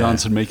Davy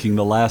Johnson making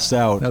the last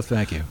out. No,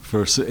 thank you.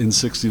 In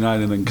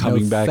 '69 and then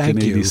coming back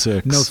in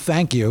 '86. No,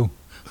 thank you.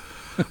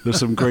 There's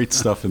some great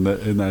stuff in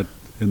that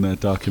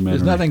documentary.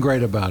 There's nothing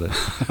great about it.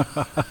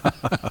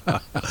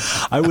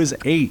 I was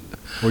 8,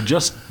 or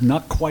just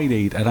not quite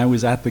 8, and I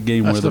was at the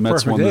game where the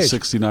Mets won the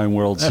 '69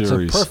 World Series.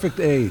 That's a perfect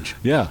age.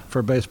 Yeah.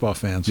 For baseball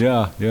fans.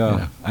 Yeah.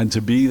 And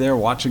to be there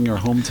watching your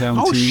hometown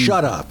team. Oh,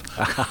 shut up.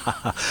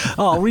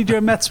 I'll read you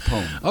a Mets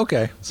poem.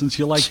 Okay. Since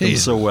you like them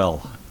so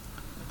well.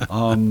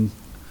 Why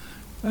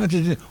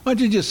don't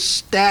you just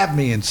stab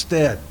me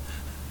instead?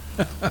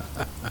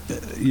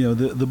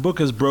 The book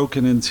is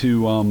broken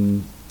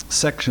into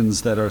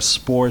sections that are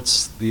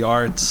sports, the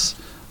arts,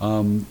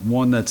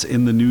 one that's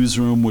in the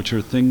newsroom, which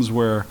are things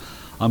where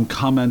I'm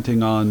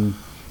commenting on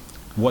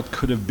what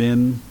could have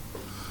been,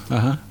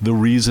 the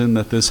reason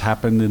that this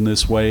happened in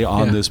this way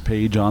on this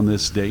page on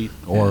this date,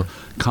 or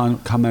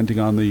commenting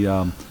on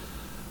the.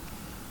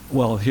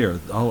 Well, here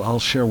I'll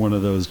share one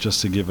of those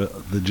just to give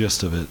it the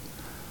gist of it.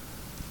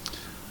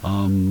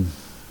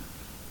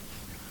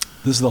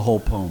 This is the whole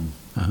poem.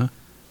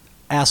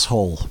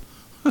 Asshole.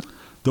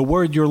 The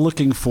word you're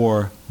looking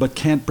for but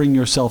can't bring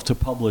yourself to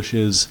publish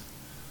is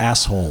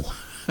asshole.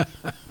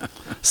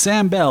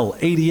 Sam Bell,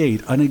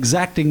 88, an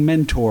exacting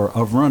mentor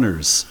of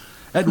runners.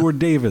 Edward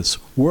Davis,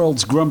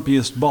 world's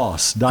grumpiest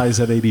boss, dies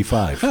at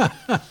 85.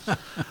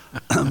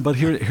 But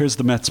here's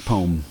the Mets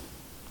poem.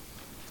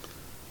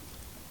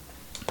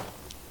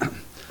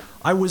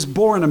 I was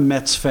born a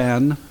Mets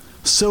fan,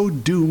 so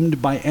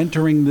doomed by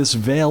entering this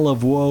vale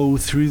of woe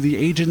through the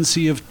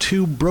agency of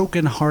two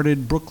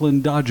broken-hearted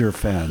Brooklyn Dodger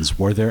fans,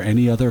 were there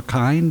any other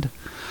kind?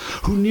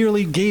 Who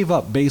nearly gave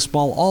up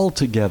baseball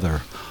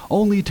altogether,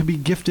 only to be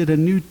gifted a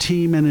new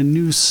team and a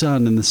new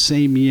son in the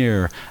same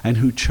year, and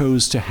who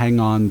chose to hang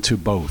on to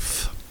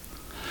both.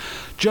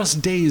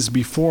 Just days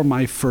before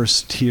my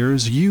first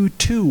tears, you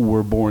too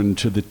were born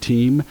to the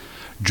team,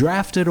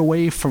 drafted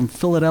away from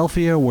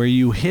Philadelphia where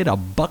you hit a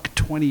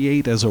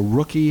 $128 as a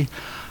rookie,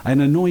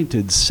 an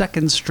anointed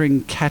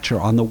second-string catcher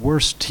on the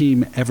worst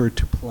team ever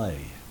to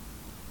play.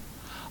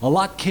 A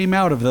lot came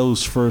out of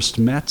those first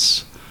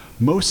Mets,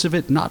 most of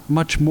it not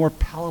much more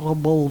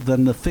palatable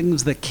than the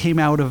things that came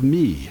out of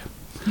me.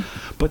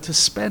 But to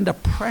spend a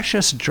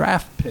precious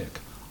draft pick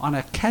on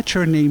a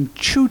catcher named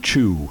Choo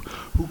Choo,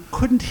 who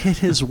couldn't hit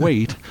his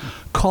weight,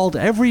 called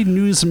every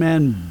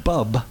newsman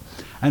bub,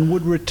 and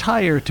would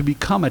retire to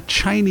become a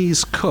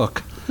Chinese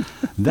cook,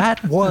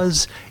 that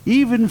was,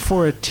 even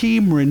for a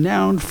team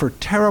renowned for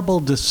terrible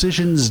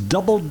decisions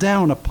doubled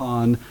down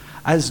upon,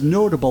 as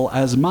notable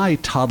as my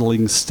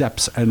toddling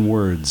steps and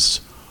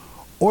words.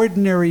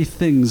 Ordinary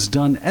things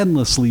done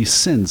endlessly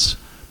since,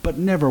 but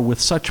never with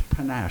such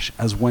panache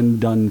as when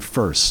done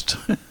first.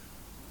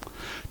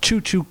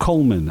 Choo Choo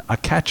Coleman, a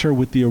catcher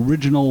with the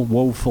original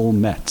woeful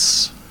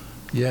Mets.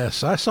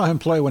 Yes, I saw him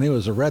play when he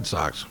was a Red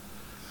Sox.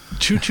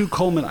 Choo Choo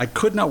Coleman, I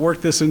could not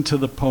work this into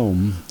the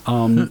poem.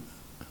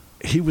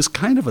 He was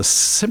kind of a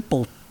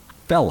simple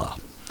fella.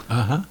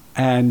 Uh-huh.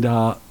 And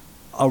a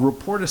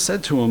reporter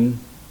said to him,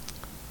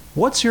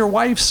 "What's your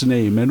wife's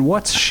name and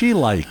what's she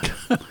like?"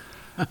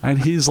 And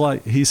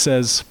he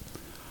says,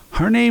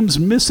 "Her name's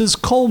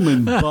Mrs.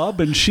 Coleman, bub,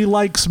 and she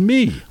likes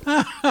me."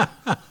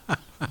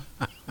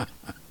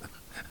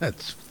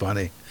 That's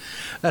funny.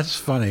 That's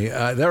funny.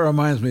 That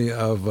reminds me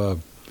of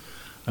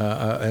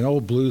an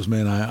old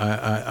bluesman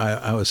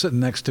I was sitting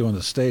next to on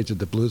the stage at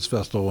the Blues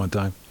Festival one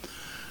time.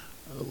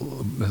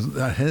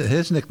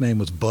 His nickname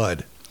was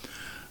Bud.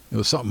 It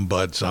was something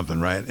Bud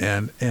something, right?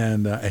 And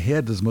he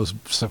had this most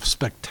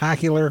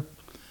spectacular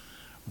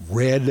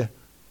red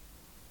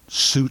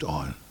suit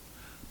on.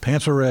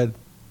 Pants were red,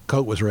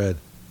 coat was red,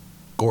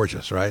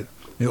 gorgeous, right?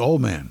 The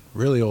old man,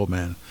 really old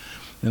man.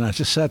 And I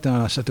just sat down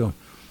and I said to him,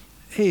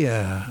 "Hey,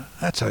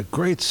 that's a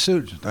great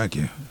suit." "Thank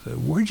you." I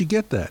said, "Where'd you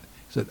get that?"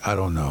 He said, "I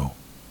don't know."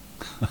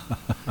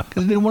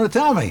 Because he didn't want to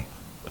tell me.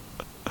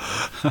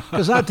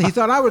 Because he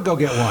thought I would go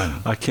get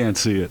one. I can't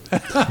see it.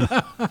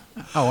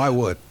 Oh, I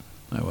would.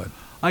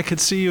 I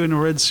could see you in a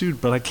red suit,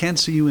 but I can't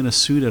see you in a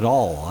suit at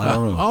all. I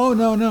don't know. Oh,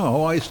 no.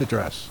 Oh, I used to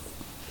dress.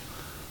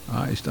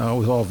 I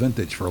was all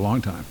vintage for a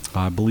long time.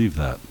 I believe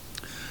that.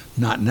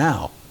 Not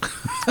now.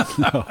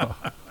 No.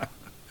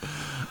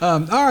 All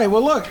right.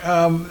 Well, look.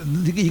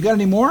 You got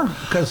any more?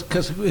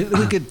 Because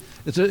we could.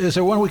 Is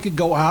there one we could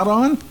go out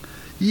on?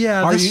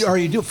 Yeah.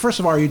 First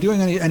of all, are you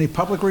doing any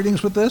public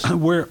readings with this?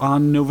 We're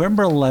on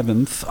November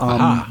 11th.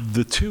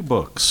 The two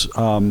books,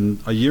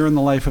 A Year in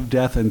the Life of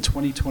Death and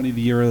 2020,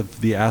 The Year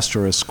of the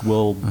Asterisk,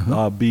 will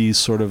be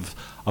sort of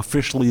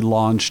officially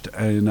launched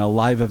in a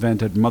live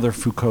event at Mother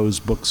Foucault's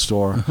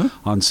bookstore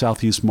on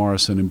Southeast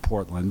Morrison in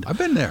Portland. I've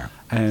been there.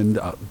 And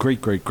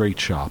great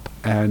shop.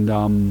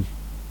 And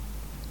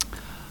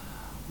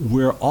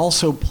we're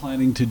also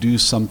planning to do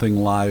something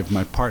live.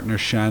 My partner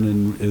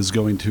Shannon is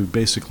going to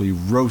basically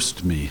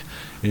roast me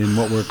in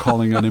what we're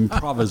calling an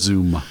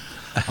improvizoom.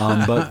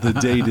 But the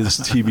date is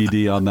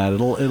TBD on that.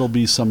 It'll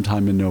be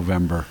sometime in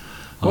November.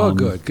 Well,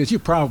 good, because you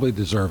probably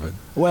deserve it.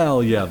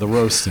 Well, yeah, the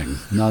roasting,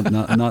 not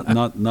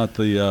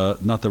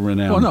the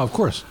renown. Well, no, of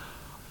course.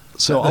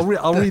 So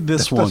I'll read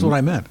this one. That's what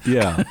I meant.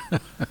 Yeah,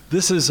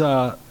 this is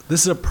a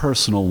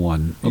personal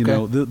one. You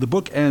know, the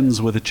book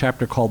ends with a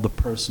chapter called "The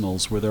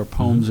Personals," where there are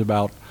poems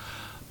about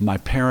my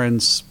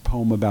parents,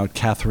 poem about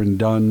Catherine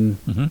Dunn,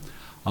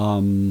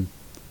 and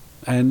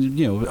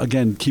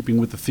again, keeping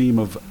with the theme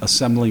of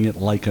assembling it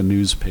like a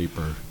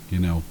newspaper.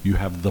 You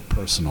have the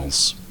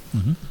personals,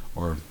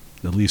 or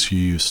at least you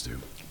used to.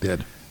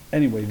 Did.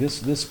 Anyway,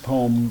 this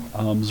poem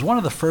is one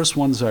of the first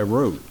ones I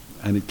wrote,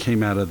 and it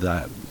came out of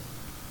that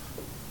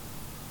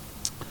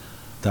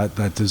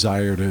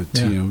desire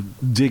to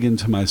dig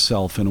into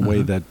myself in a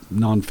way that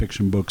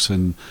nonfiction books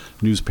and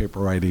newspaper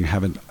writing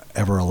haven't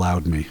ever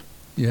allowed me.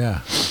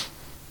 Yeah.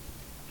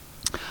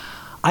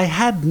 I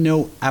had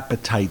no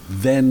appetite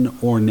then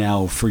or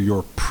now for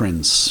your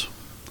prince.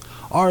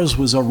 Ours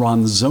was a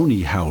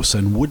Ronzoni house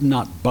and would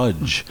not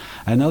budge,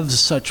 and of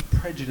such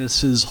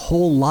prejudices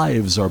whole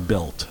lives are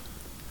built.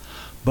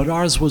 But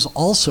ours was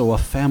also a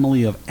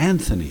family of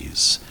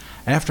Anthonys,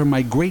 after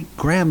my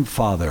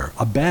great-grandfather,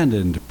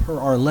 abandoned, per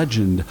our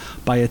legend,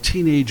 by a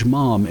teenage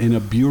mom in a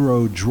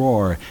bureau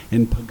drawer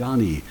in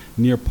Pagani,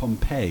 near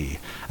Pompeii,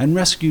 and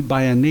rescued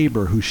by a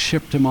neighbor who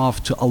shipped him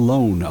off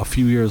alone a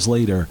few years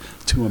later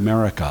to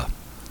America.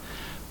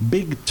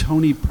 Big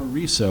Tony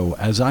Pariso,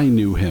 as I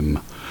knew him,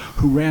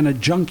 who ran a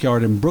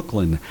junkyard in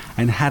Brooklyn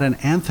and had an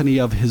Anthony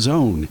of his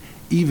own,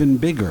 even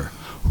bigger,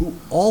 who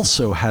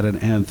also had an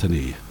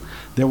Anthony.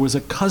 There was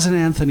a cousin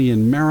Anthony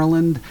in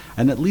Maryland,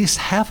 and at least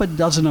half a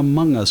dozen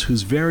among us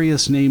whose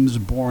various names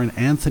bore an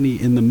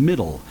Anthony in the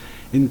middle,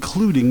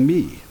 including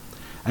me.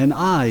 And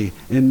I,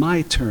 in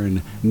my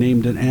turn,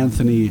 named an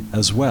Anthony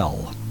as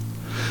well.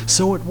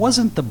 So it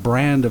wasn't the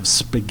brand of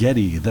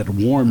spaghetti that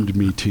warmed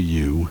me to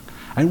you,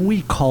 and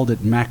we called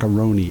it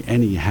macaroni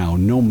anyhow,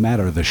 no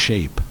matter the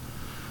shape.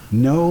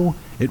 No,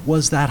 it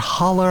was that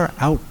holler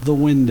out the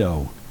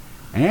window,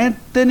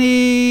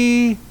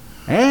 "Anthony!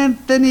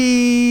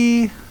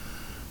 Anthony!"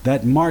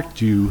 that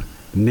marked you,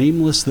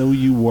 nameless though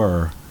you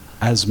were,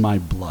 as my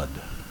blood.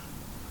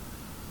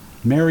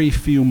 Mary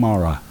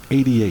Fiumara,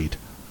 88,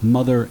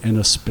 mother in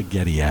a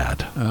spaghetti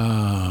ad.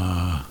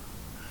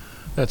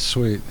 That's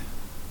sweet.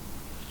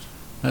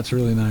 That's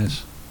really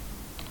nice.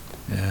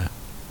 Yeah.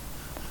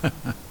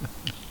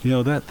 You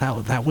know,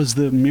 that was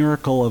the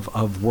miracle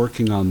of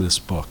working on this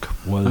book,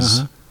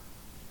 was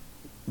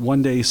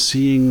one day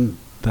seeing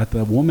that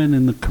the woman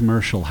in the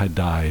commercial had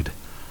died,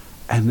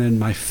 and then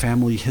my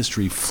family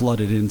history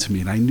flooded into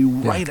me, and I knew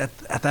right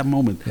at that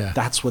moment,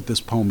 that's what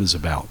this poem is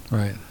about.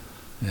 Right.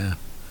 Yeah.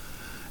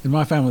 In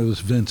my family, it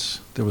was Vince.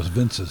 There was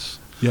Vince's.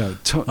 Yeah,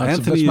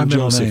 Anthony and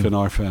Joseph in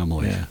our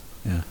family. Yeah,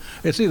 yeah.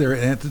 It's either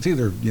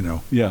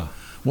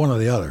one or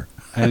the other.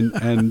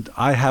 and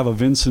I have a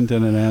Vincent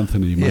and an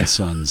Anthony, my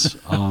sons.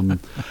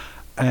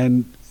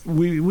 And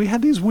we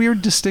had these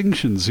weird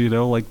distinctions, you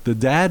know, like the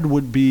dad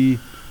would be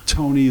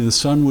Tony, the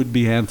son would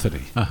be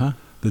Anthony.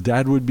 The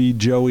dad would be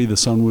Joey, the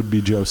son would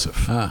be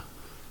Joseph.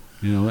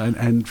 You know,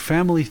 and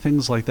family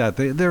things like that.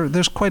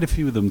 There's quite a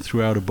few of them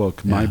throughout a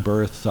book. My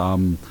birth,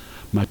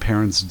 my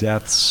parents'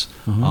 deaths,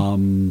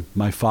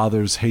 my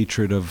father's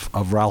hatred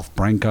of Ralph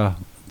Branca,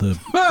 the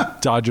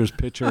Dodgers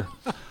pitcher.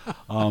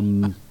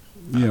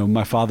 You know,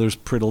 my father's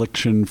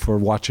predilection for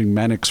watching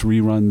Mannix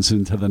reruns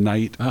into the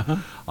night.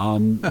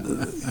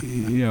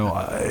 You know,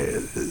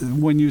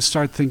 when you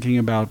start thinking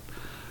about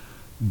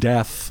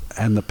death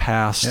and the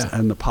past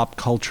and the pop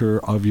culture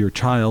of your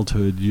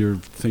childhood, you're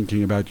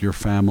thinking about your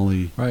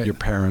family, your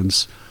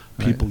parents,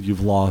 people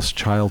you've lost,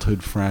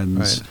 childhood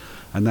friends.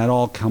 And that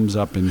all comes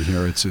up in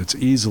here. It's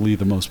easily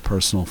the most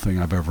personal thing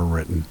I've ever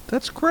written.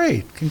 That's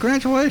great.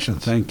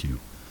 Congratulations. Thank you.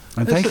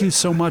 And thank you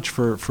so much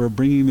for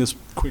bringing this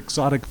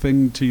quixotic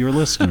thing to your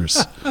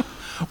listeners.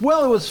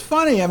 Well, it was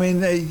funny. I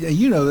mean,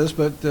 you know this,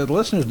 but the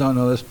listeners don't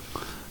know this.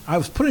 I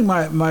was putting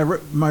my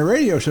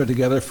radio show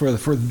together for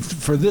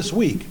this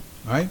week,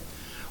 right?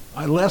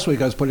 Last week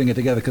I was putting it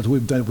together because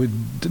we've done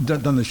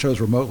the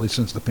shows remotely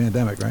since the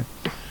pandemic, right?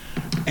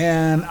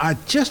 And I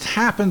just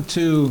happened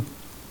to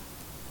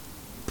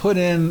put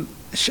in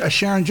a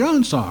Sharon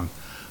Jones song,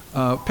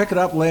 "Pick It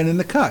Up, Lay It in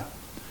the Cut,"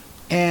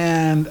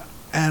 and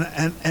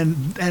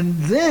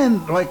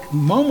then, like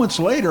moments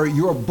later,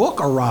 your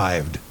book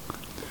arrived.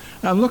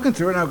 And I'm looking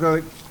through it, and I'm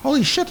going,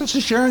 "Holy shit, this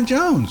is Sharon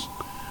Jones!"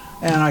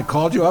 And I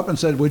called you up and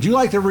said, "Would you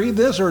like to read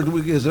this, or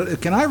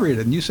can I read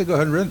it?" And you said, "Go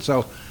ahead and read it."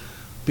 So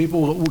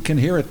people can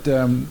hear it,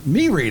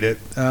 me read it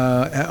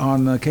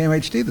on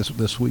KMHD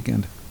this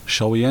weekend.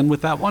 Shall we end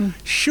with that one?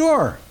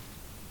 Sure.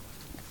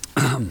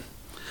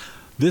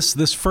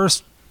 This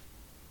first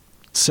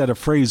set of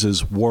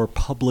phrases were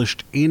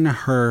published in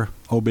her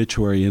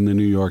obituary in the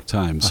New York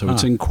Times, so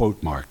it's in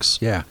quote marks.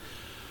 Yeah.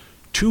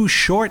 Too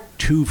short,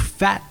 too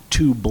fat,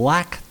 too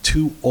black,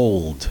 too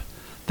old.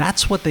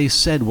 That's what they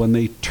said when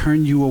they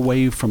turned you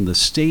away from the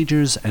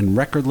stages and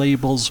record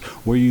labels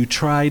where you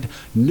tried,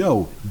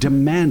 no,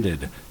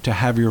 demanded to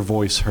have your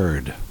voice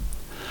heard.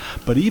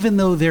 But even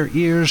though their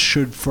ears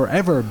should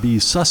forever be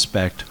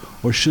suspect,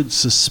 or should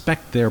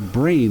suspect their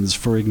brains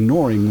for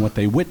ignoring what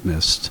they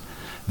witnessed,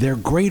 their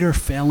greater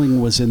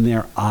failing was in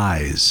their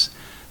eyes.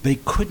 They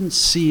couldn't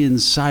see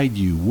inside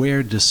you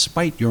where,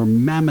 despite your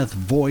mammoth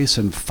voice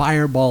and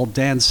fireball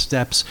dance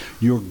steps,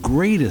 your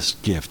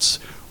greatest gifts,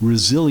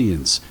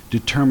 resilience,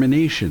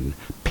 determination,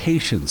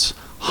 patience,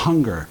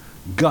 hunger,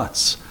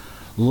 guts,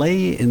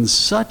 lay in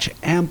such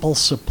ample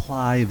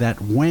supply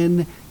that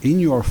when, in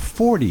your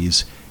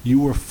 40s, you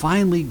were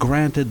finally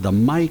granted the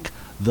mic,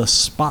 the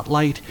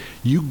spotlight,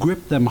 you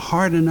gripped them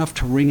hard enough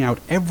to wring out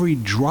every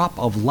drop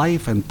of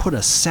life and put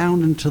a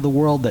sound into the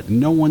world that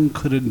no one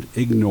could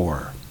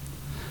ignore.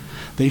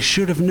 They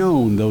should have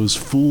known, those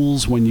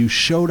fools, when you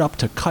showed up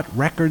to cut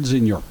records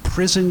in your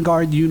prison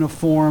guard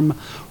uniform,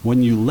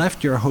 when you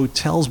left your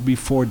hotels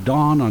before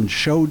dawn on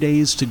show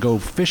days to go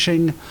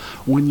fishing,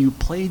 when you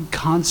played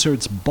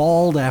concerts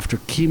bald after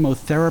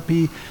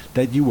chemotherapy,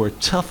 that you were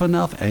tough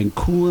enough and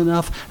cool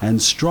enough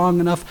and strong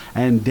enough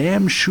and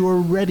damn sure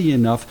ready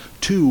enough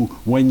to,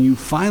 when you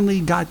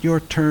finally got your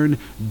turn,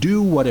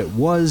 do what it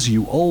was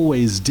you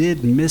always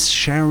did, Miss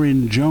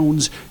Sharon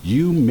Jones.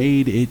 You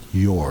made it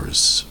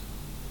yours.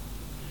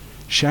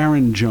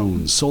 Sharon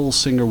Jones, soul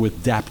singer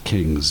with Dap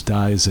Kings,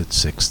 dies at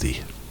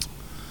 60.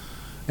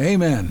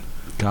 Amen.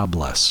 God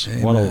bless.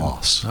 Amen. What a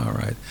loss. All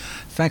right.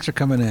 Thanks for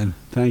coming in.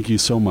 Thank you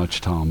so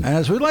much, Tom.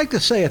 As we like to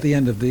say at the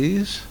end of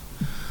these,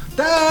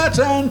 that's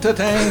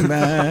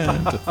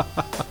entertainment.